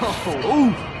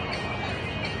 ow. Ooh.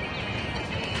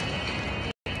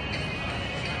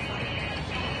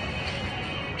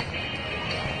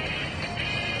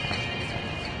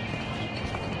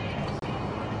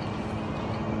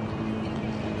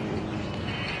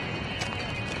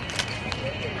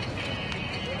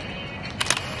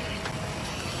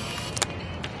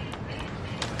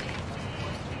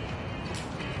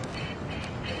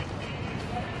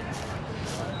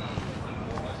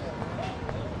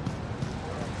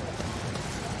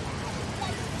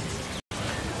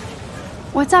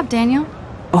 What's up, Daniel?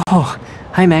 Oh,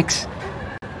 hi Max.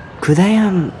 Could I,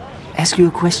 ask you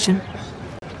a question?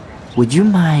 Would you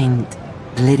mind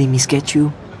letting me sketch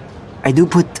you? I do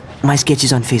put my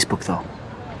sketches on Facebook, though.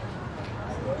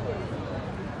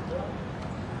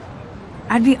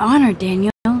 I'd be honored,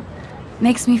 Daniel.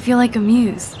 Makes me feel like a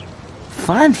muse.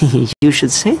 Funny, you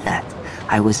should say that.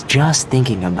 I was just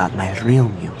thinking about my real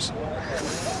muse.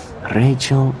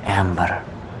 Rachel Amber.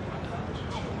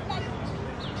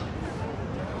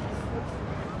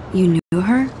 You knew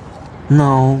her?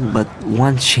 No, but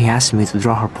once she asked me to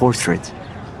draw her portrait.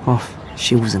 Oh,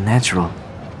 she was a natural.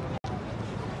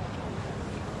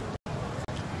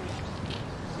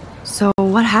 So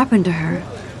what happened to her?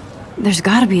 There's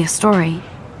gotta be a story.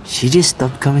 She just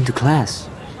stopped coming to class.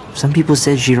 Some people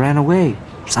said she ran away.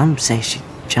 Some say she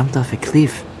jumped off a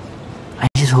cliff. I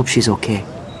just hope she's okay.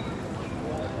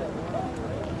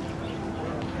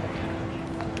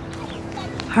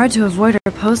 Hard to avoid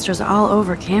her posters all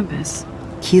over campus.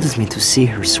 Kills me to see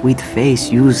her sweet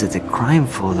face used as a crime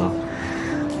photo.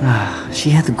 She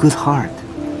had a good heart.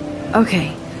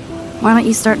 Okay, why don't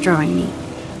you start drawing me?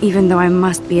 Even though I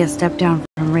must be a step down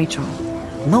from Rachel.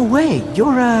 No way,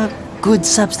 you're a good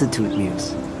substitute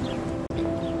muse.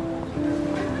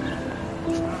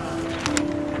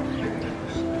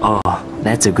 Oh,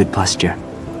 that's a good posture.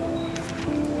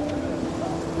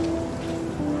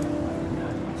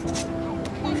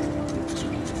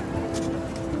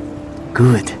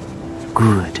 Good,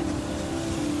 good.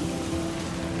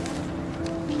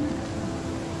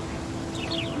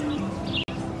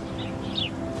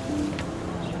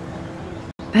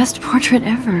 Best portrait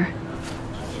ever.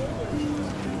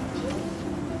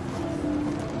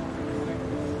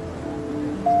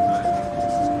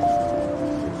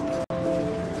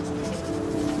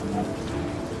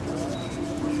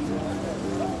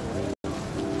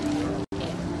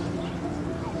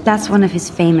 That's one of his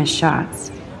famous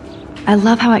shots. I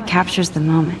love how it captures the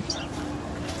moment.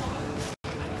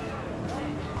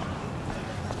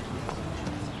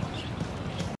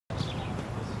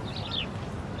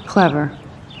 Clever.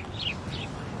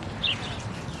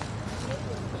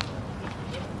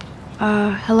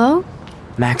 Hello?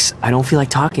 Max, I don't feel like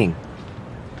talking.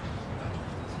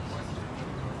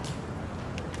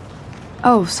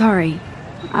 Oh, sorry.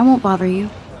 I won't bother you.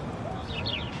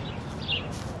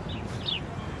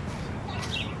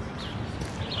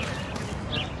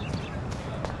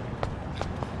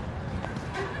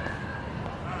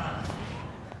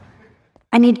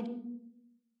 I need...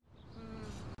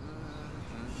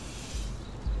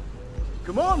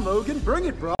 Come on, Logan, bring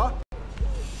it, brah.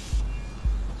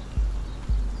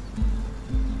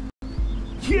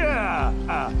 Yeah!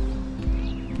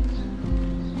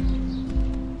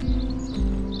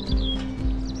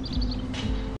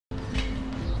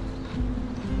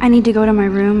 I need to go to my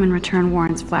room and return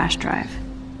Warren's flash drive.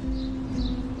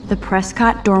 The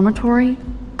Prescott dormitory?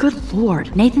 Good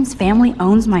lord, Nathan's family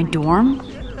owns my dorm?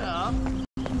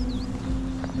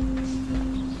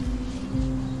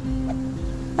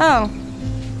 Oh.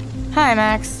 Hi,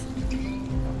 Max.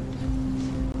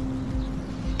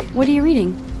 What are you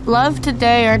reading? Love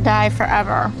Today or Die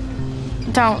Forever.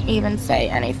 Don't even say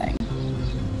anything.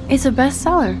 It's a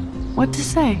bestseller. What to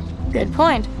say? Good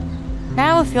point.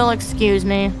 Now if you'll excuse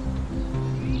me.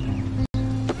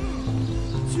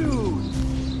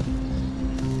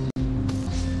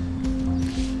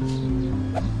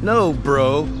 No,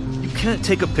 bro. You can't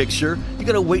take a picture. You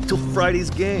gotta wait till Friday's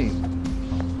game.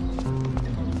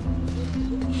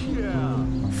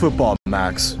 Football,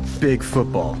 Max. Big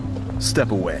football.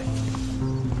 Step away.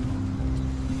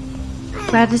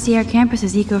 Glad to see our campus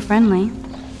is eco-friendly.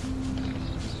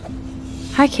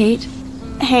 Hi, Kate.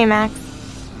 Hey, Max.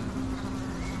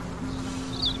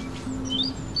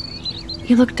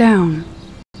 You look down.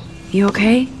 You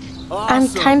okay? I'm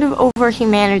kind of over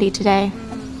humanity today.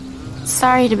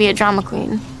 Sorry to be a drama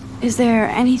queen. Is there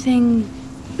anything...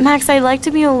 Max, I'd like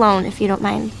to be alone if you don't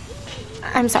mind.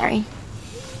 I'm sorry.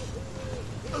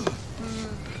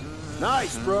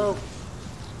 Nice, bro.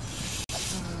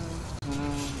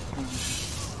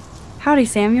 Howdy,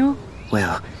 Samuel.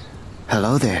 Well,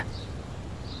 hello there.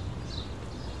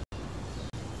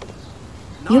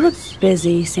 You look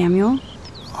busy, Samuel.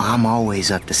 I'm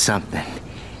always up to something.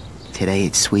 Today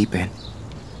it's sweeping,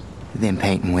 then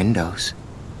painting windows.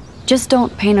 Just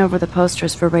don't paint over the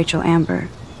posters for Rachel Amber.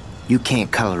 You can't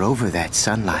color over that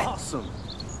sunlight. Awesome.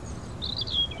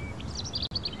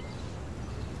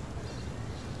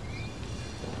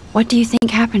 What do you think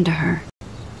happened to her?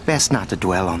 Best not to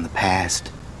dwell on the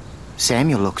past.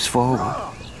 Samuel looks forward,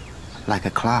 like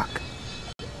a clock.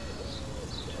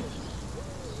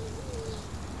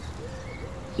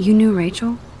 You knew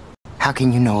Rachel? How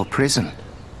can you know a prison?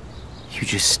 You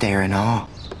just stare in awe.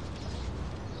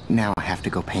 Now I have to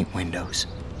go paint windows.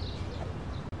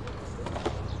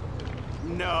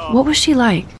 No. What was she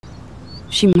like?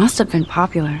 She must have been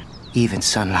popular. Even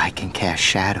sunlight can cast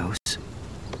shadows.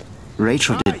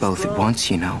 Rachel did both at once,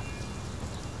 you know.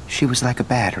 She was like a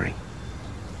battery.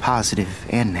 Positive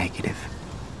and negative.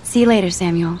 See you later,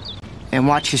 Samuel. And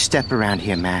watch your step around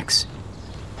here, Max.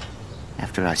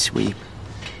 After I sweep,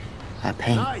 I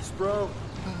paint. Nice, bro.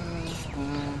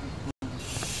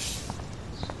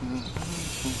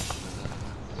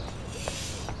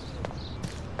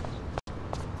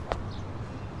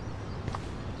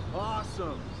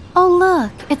 Awesome. Oh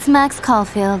look, it's Max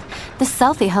Caulfield, the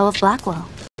selfie hoe of Blackwell.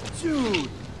 Dude.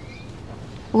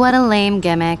 What a lame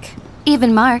gimmick.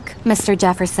 Even Mark, Mr.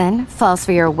 Jefferson, falls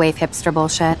for your wave hipster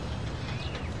bullshit.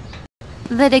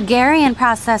 The Daguerrean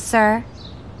process, sir.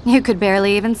 You could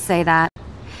barely even say that.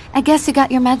 I guess you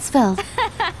got your meds filled.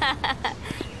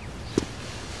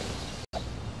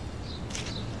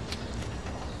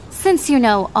 Since you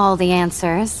know all the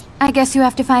answers, I guess you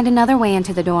have to find another way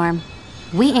into the dorm.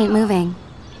 We ain't moving.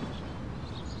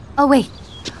 Oh wait,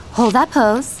 hold that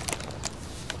pose.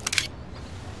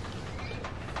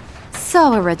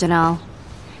 So original.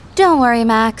 Don't worry,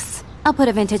 Max. I'll put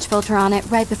a vintage filter on it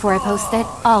right before I post it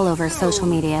all over social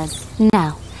medias.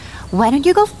 Now, why don't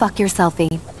you go fuck your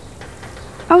selfie?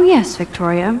 Oh yes,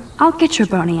 Victoria. I'll get your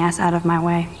bony ass out of my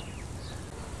way.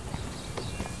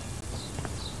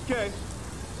 Okay.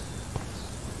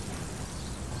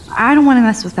 I don't want to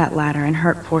mess with that ladder and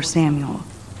hurt poor Samuel.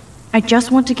 I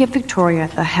just want to get Victoria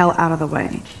the hell out of the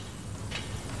way.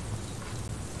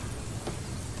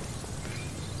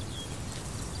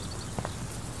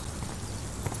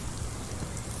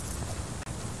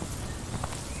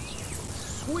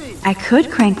 I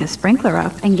could crank the sprinkler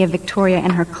up and give Victoria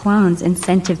and her clones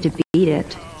incentive to beat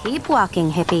it. Keep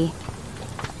walking, hippie.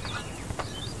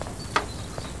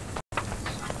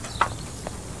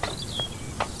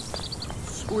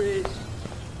 Sweet.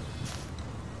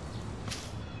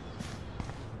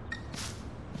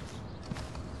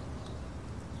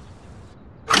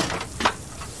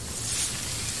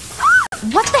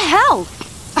 What the hell?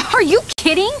 Are you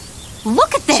kidding?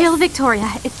 Look at this! Chill,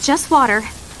 Victoria. It's just water.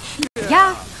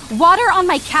 Yeah, water on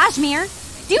my cashmere.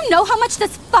 Do you know how much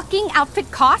this fucking outfit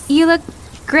costs? You look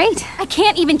great. I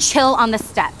can't even chill on the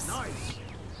steps. Nice.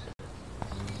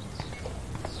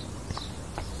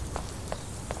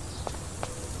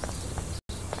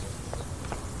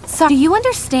 So, do you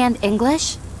understand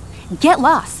English? Get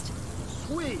lost.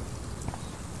 Sweet.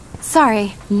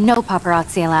 Sorry, no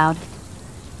paparazzi allowed.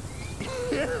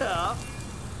 Yeah.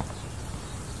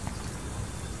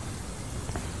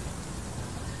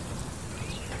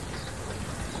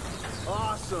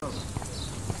 Awesome.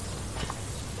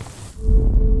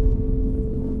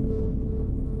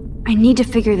 I need to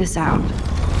figure this out.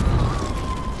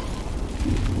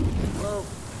 Whoa.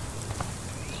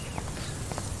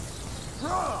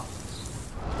 Bruh.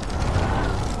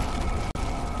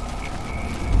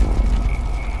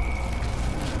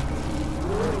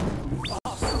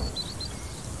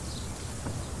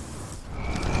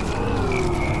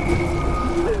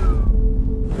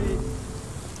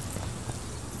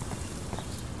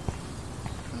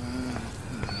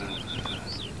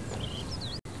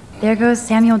 There goes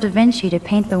Samuel da Vinci to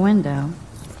paint the window.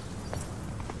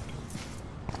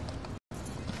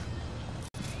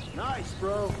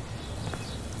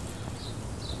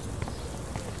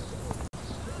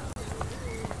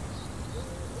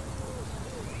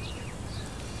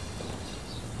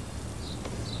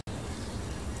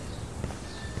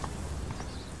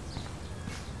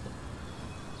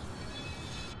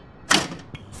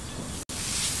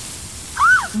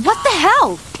 What the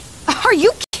hell? Are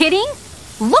you kidding?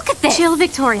 Look at this! Chill,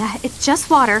 Victoria. It's just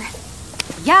water.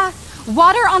 Yeah,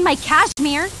 water on my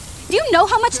cashmere. Do you know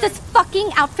how much this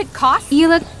fucking outfit costs? You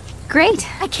look great.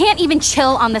 I can't even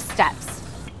chill on the steps.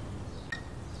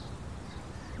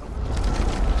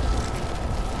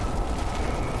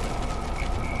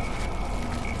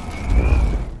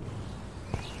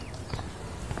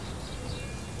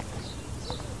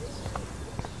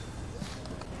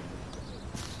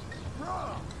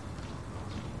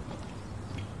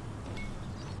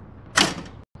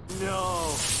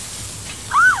 No.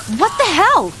 What the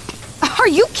hell? Are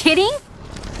you kidding?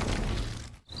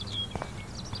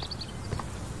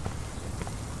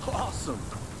 Awesome.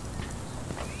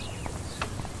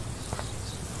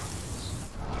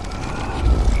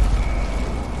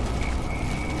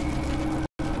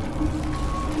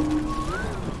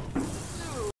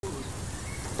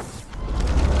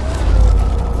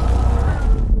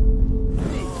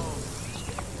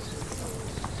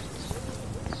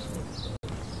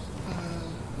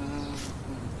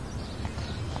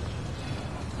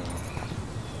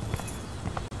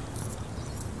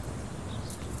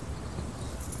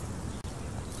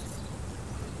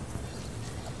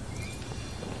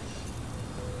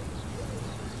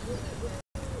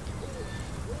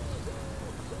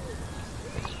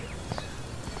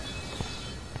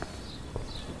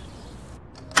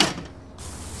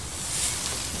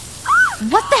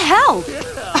 What the hell?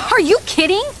 Are you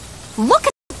kidding? Look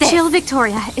at this! Chill,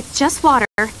 Victoria. It's just water.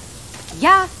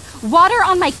 Yeah, water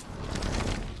on my...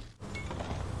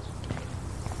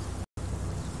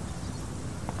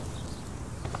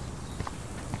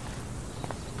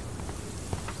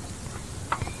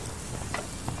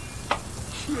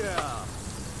 Yeah.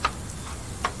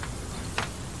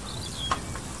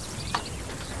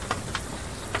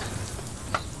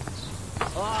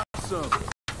 Awesome.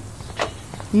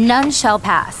 None shall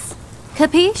pass.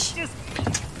 Capiche?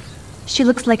 She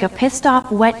looks like a pissed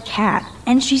off wet cat,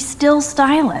 and she's still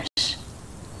stylish.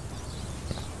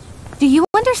 Do you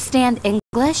understand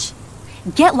English?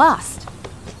 Get lost.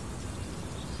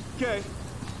 Okay.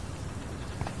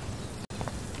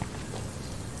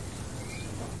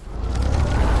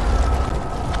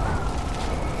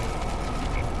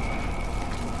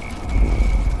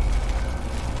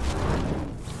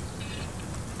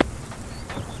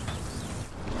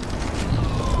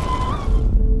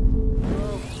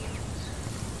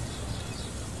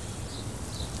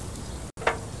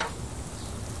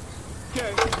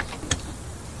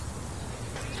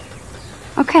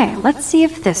 Okay, let's see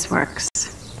if this works.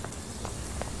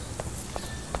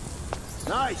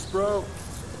 Nice, bro.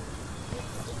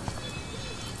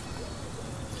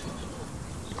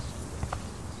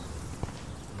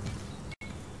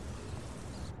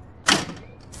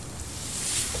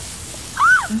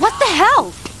 What the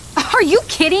hell? Are you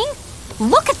kidding?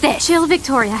 Look at this! Chill,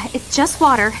 Victoria. It's just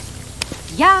water.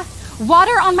 Yeah,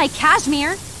 water on my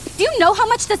cashmere. Do you know how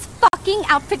much this fucking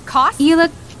outfit costs? You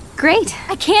look great.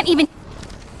 I can't even...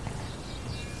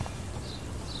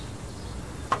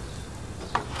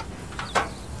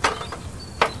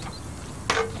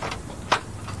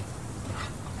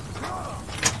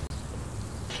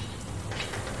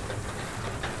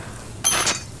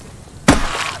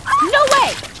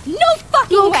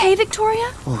 You okay, Victoria?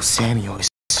 Oh, Samuel is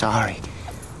sorry.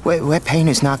 Wet paint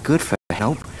is not good for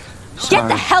nope. Get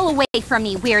the hell away from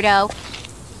me, weirdo!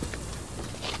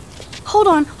 Hold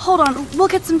on. We'll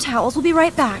get some towels. We'll be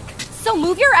right back. So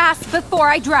move your ass before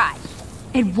I dry.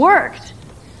 It worked.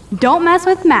 Don't mess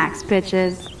with Max,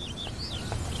 bitches.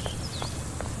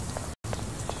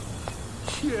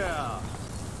 Yeah.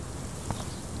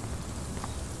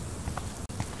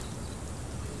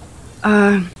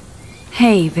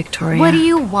 Hey, Victoria. What do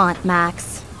you want,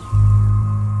 Max?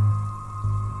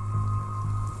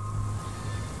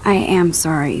 I am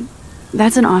sorry.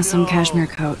 That's an awesome cashmere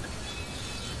coat.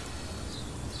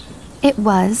 It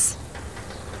was.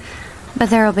 But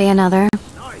there'll be another.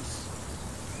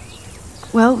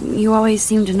 Well, you always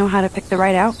seem to know how to pick the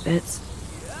right outfits.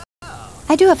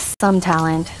 I do have some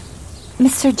talent.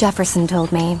 Mr. Jefferson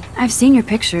told me. I've seen your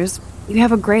pictures. You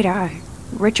have a great eye.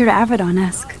 Richard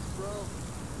Avedon-esque.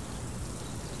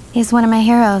 He's one of my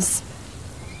heroes.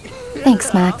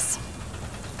 Thanks, Max.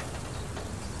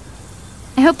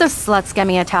 I hope those sluts get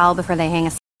me a towel before they hang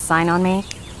a sign on me.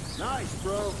 Nice,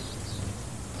 bro.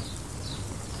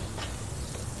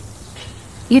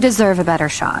 You deserve a better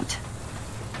shot.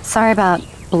 Sorry about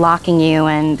blocking you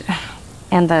and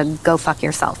the go fuck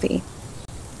yourselfie.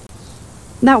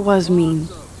 That was mean,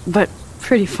 but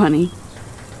pretty funny.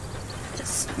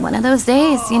 Just one of those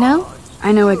days, you know?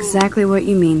 I know exactly what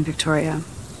you mean, Victoria.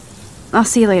 I'll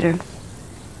see you later.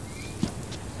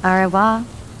 Au revoir.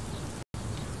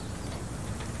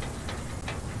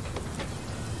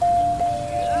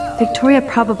 Victoria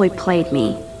probably played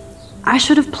me. I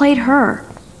should have played her.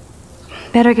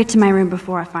 Better get to my room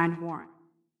before I find Warren.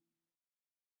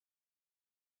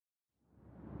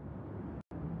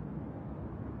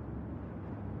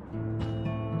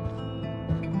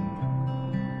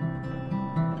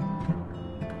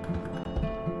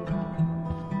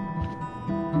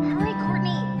 Hurry,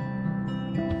 Courtney.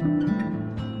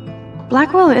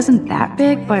 Blackwell isn't that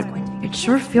big, but it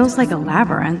sure feels like a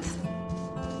labyrinth.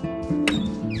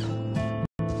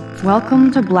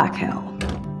 Welcome to Black Hill.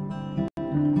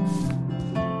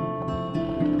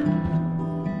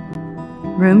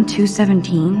 Room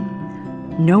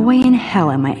 217? No way in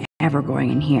hell am I ever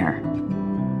going in here.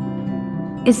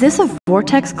 Is this a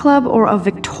Vortex Club or a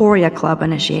Victoria Club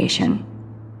initiation?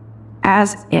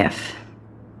 As if.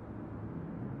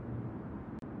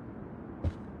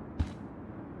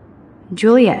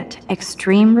 Juliet,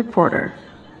 Extreme Reporter.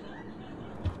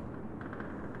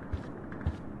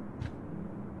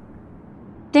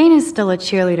 Dana's still a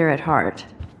cheerleader at heart.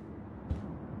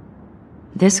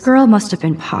 This girl must have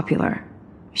been popular.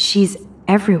 She's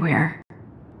everywhere.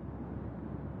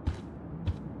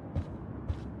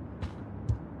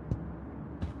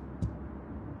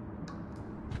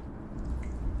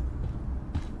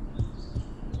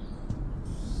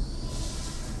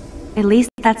 At least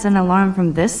that's an alarm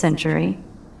from this century.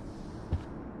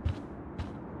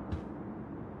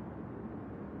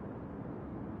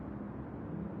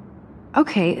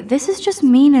 Okay, this is just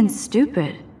mean and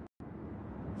stupid.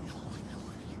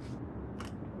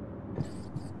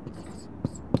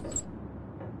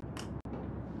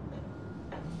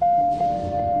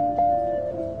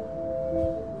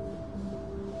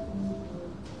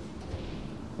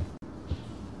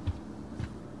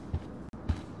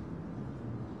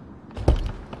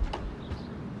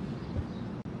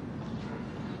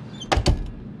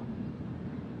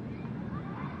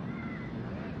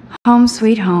 Home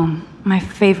sweet home, my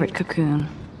favorite cocoon.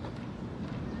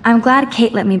 I'm glad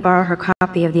Kate let me borrow her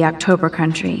copy of the October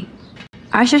Country.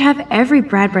 I should have every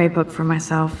Bradbury book for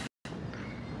myself.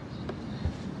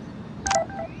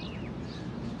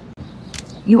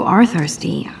 You are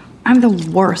thirsty. I'm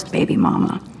the worst baby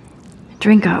mama.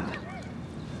 Drink up.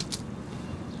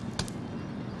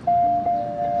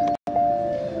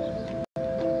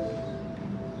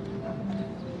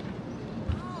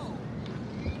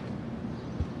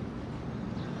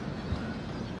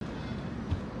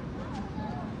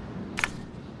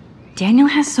 Daniel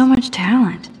has so much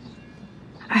talent.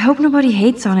 I hope nobody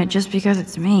hates on it just because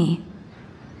it's me.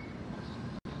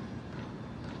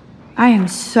 I am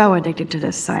so addicted to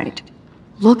this site.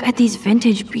 Look at these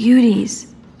vintage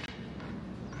beauties.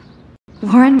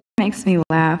 Warren makes me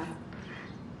laugh.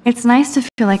 It's nice to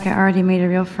feel like I already made a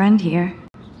real friend here.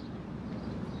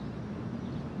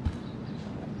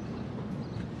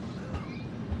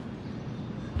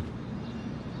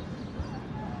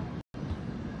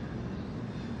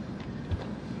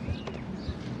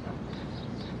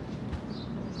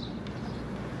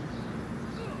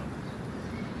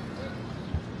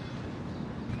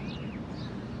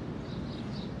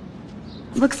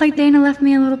 Looks like Dana left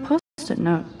me a little post-it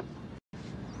note.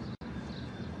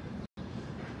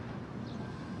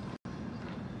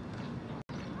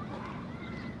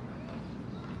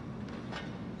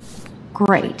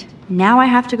 Great. Now I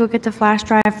have to go get the flash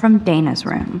drive from Dana's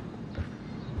room.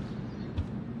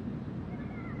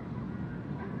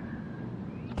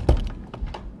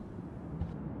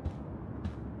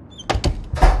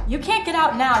 You can't get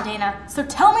out now, Dana, so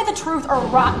tell me the truth or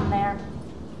rot in there.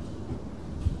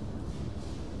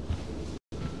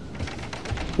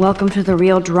 Welcome to the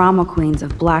real drama queens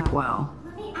of Blackwell.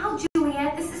 Let me out,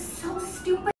 Juliet. This is so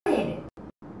stupid.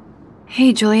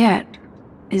 Hey, Juliet.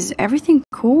 Is everything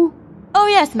cool? Oh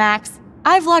yes, Max.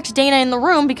 I've locked Dana in the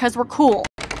room because we're cool.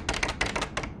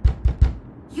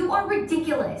 You are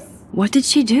ridiculous. What did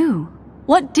she do?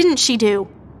 What didn't she do?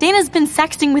 Dana's been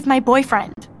sexting with my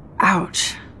boyfriend.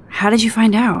 Ouch. How did you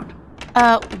find out?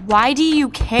 Why do you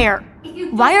care?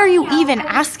 Why are you even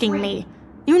asking me?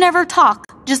 You never talk.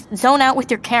 Just zone out with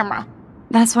your camera.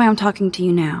 That's why I'm talking to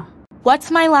you now.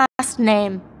 What's my last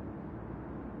name?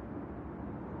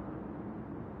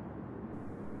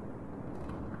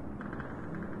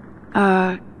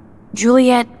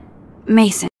 Juliet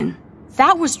Mason.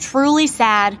 That was truly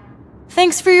sad.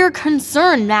 Thanks for your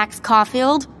concern, Max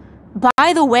Caulfield.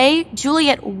 By the way,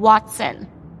 Juliet Watson.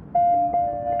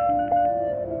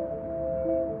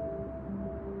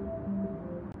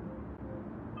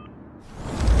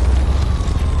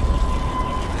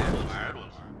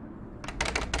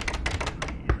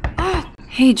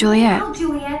 Hey, Juliet. Wow,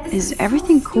 Juliet, this Is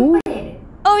everything cool?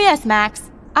 Oh yes,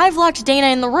 Max. I've locked Dana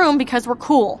in the room because we're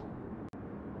cool.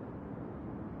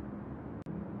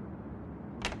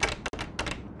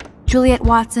 Juliet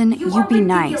Watson, you be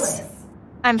nice.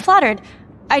 I'm flattered.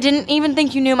 I didn't even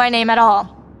think you knew my name at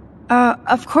all.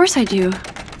 Of course I do.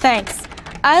 Thanks.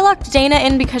 I locked Dana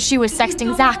in because she was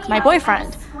sexting Zach, my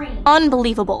boyfriend.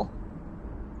 Unbelievable.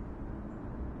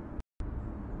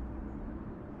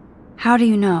 How do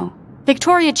you know?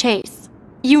 Victoria Chase.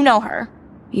 You know her.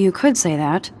 You could say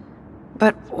that.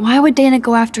 But why would Dana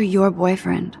go after your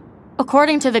boyfriend?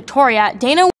 According to Victoria,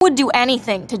 Dana would do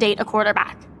anything to date a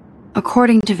quarterback.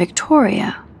 According to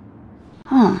Victoria?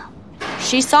 Huh.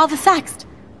 She saw the sext.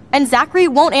 And Zachary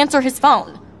won't answer his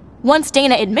phone. Once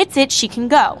Dana admits it, she can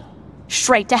go.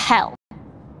 Straight to hell.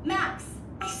 Max,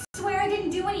 I swear I didn't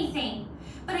do anything.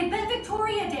 But I bet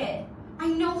Victoria did. I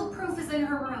know the proof is in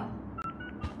her room.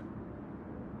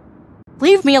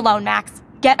 Leave me alone, Max.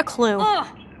 Get a clue. Ugh.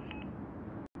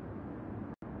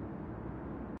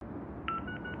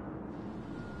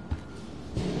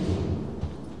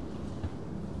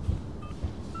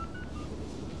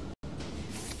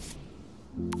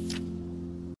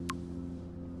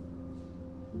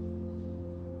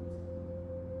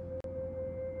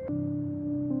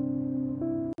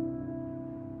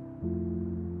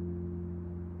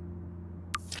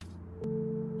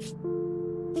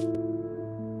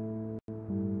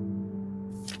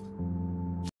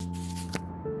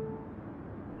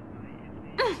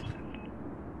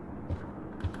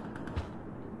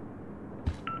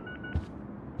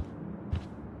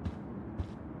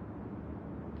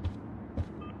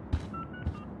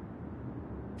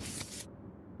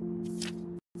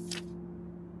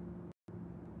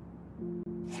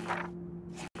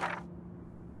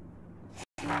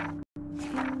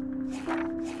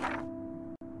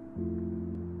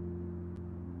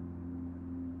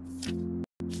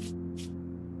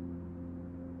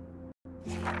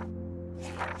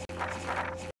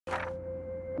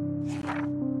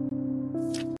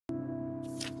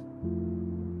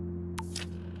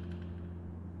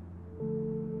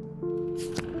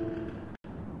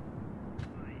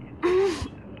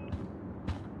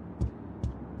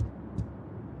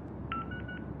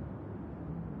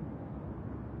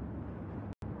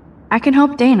 I can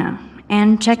help Dana,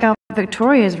 and check out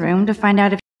Victoria's room to find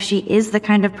out if she is the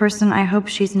kind of person I hope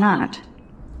she's not.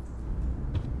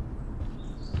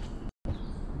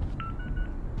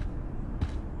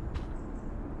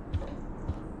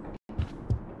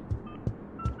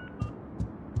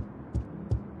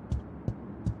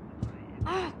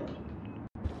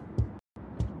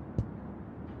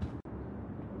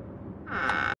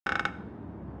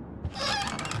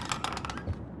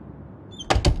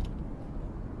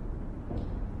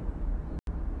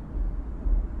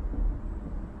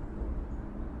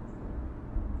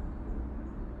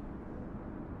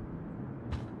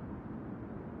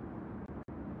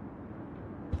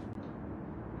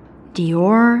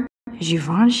 Dior,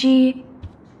 Givenchy,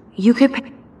 you could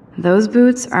pay. Those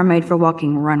boots are made for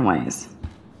walking runways.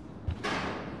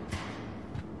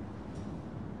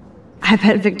 I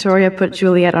bet Victoria put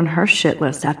Juliet on her shit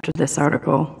list after this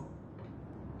article.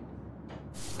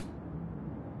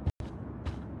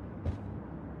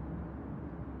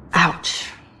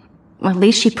 Ouch. Well, at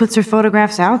least she puts her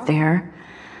photographs out there.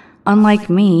 Unlike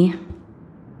me.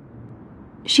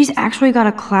 She's actually got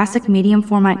a classic medium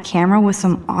format camera with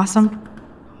some awesome...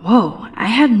 Whoa, I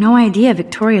had no idea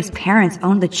Victoria's parents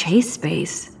owned the Chase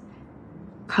space.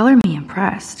 Color me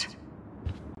impressed.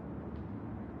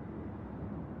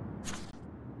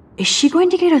 Is she going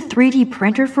to get a 3D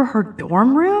printer for her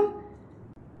dorm room?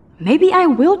 Maybe I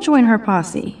will join her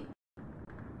posse.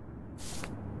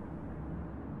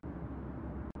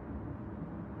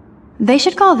 They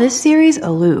should call this series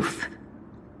Aloof.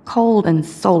 Cold and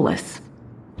soulless.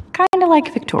 Kinda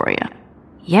like Victoria.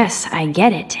 Yes, I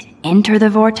get it. Enter the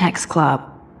Vortex Club.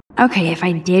 Okay, if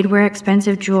I did wear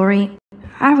expensive jewelry,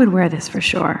 I would wear this for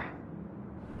sure.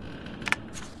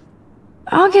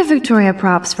 I'll give Victoria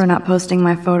props for not posting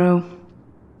my photo.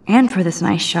 And for this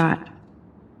nice shot.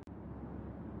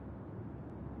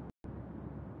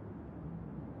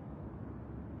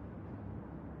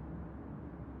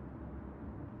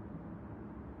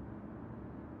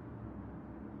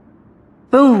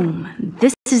 Boom!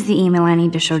 This is the email I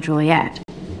need to show Juliet.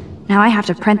 Now I have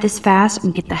to print this fast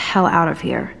and get the hell out of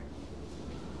here.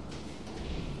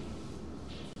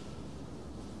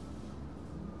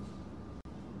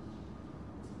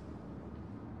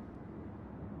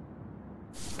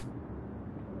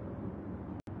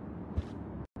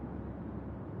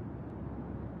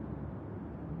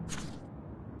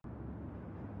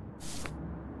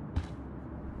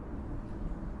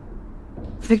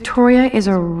 Victoria is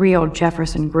a real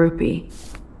Jefferson groupie.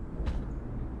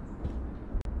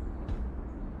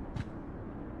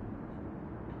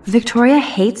 Victoria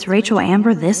hates Rachel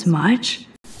Amber this much?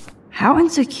 How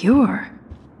insecure.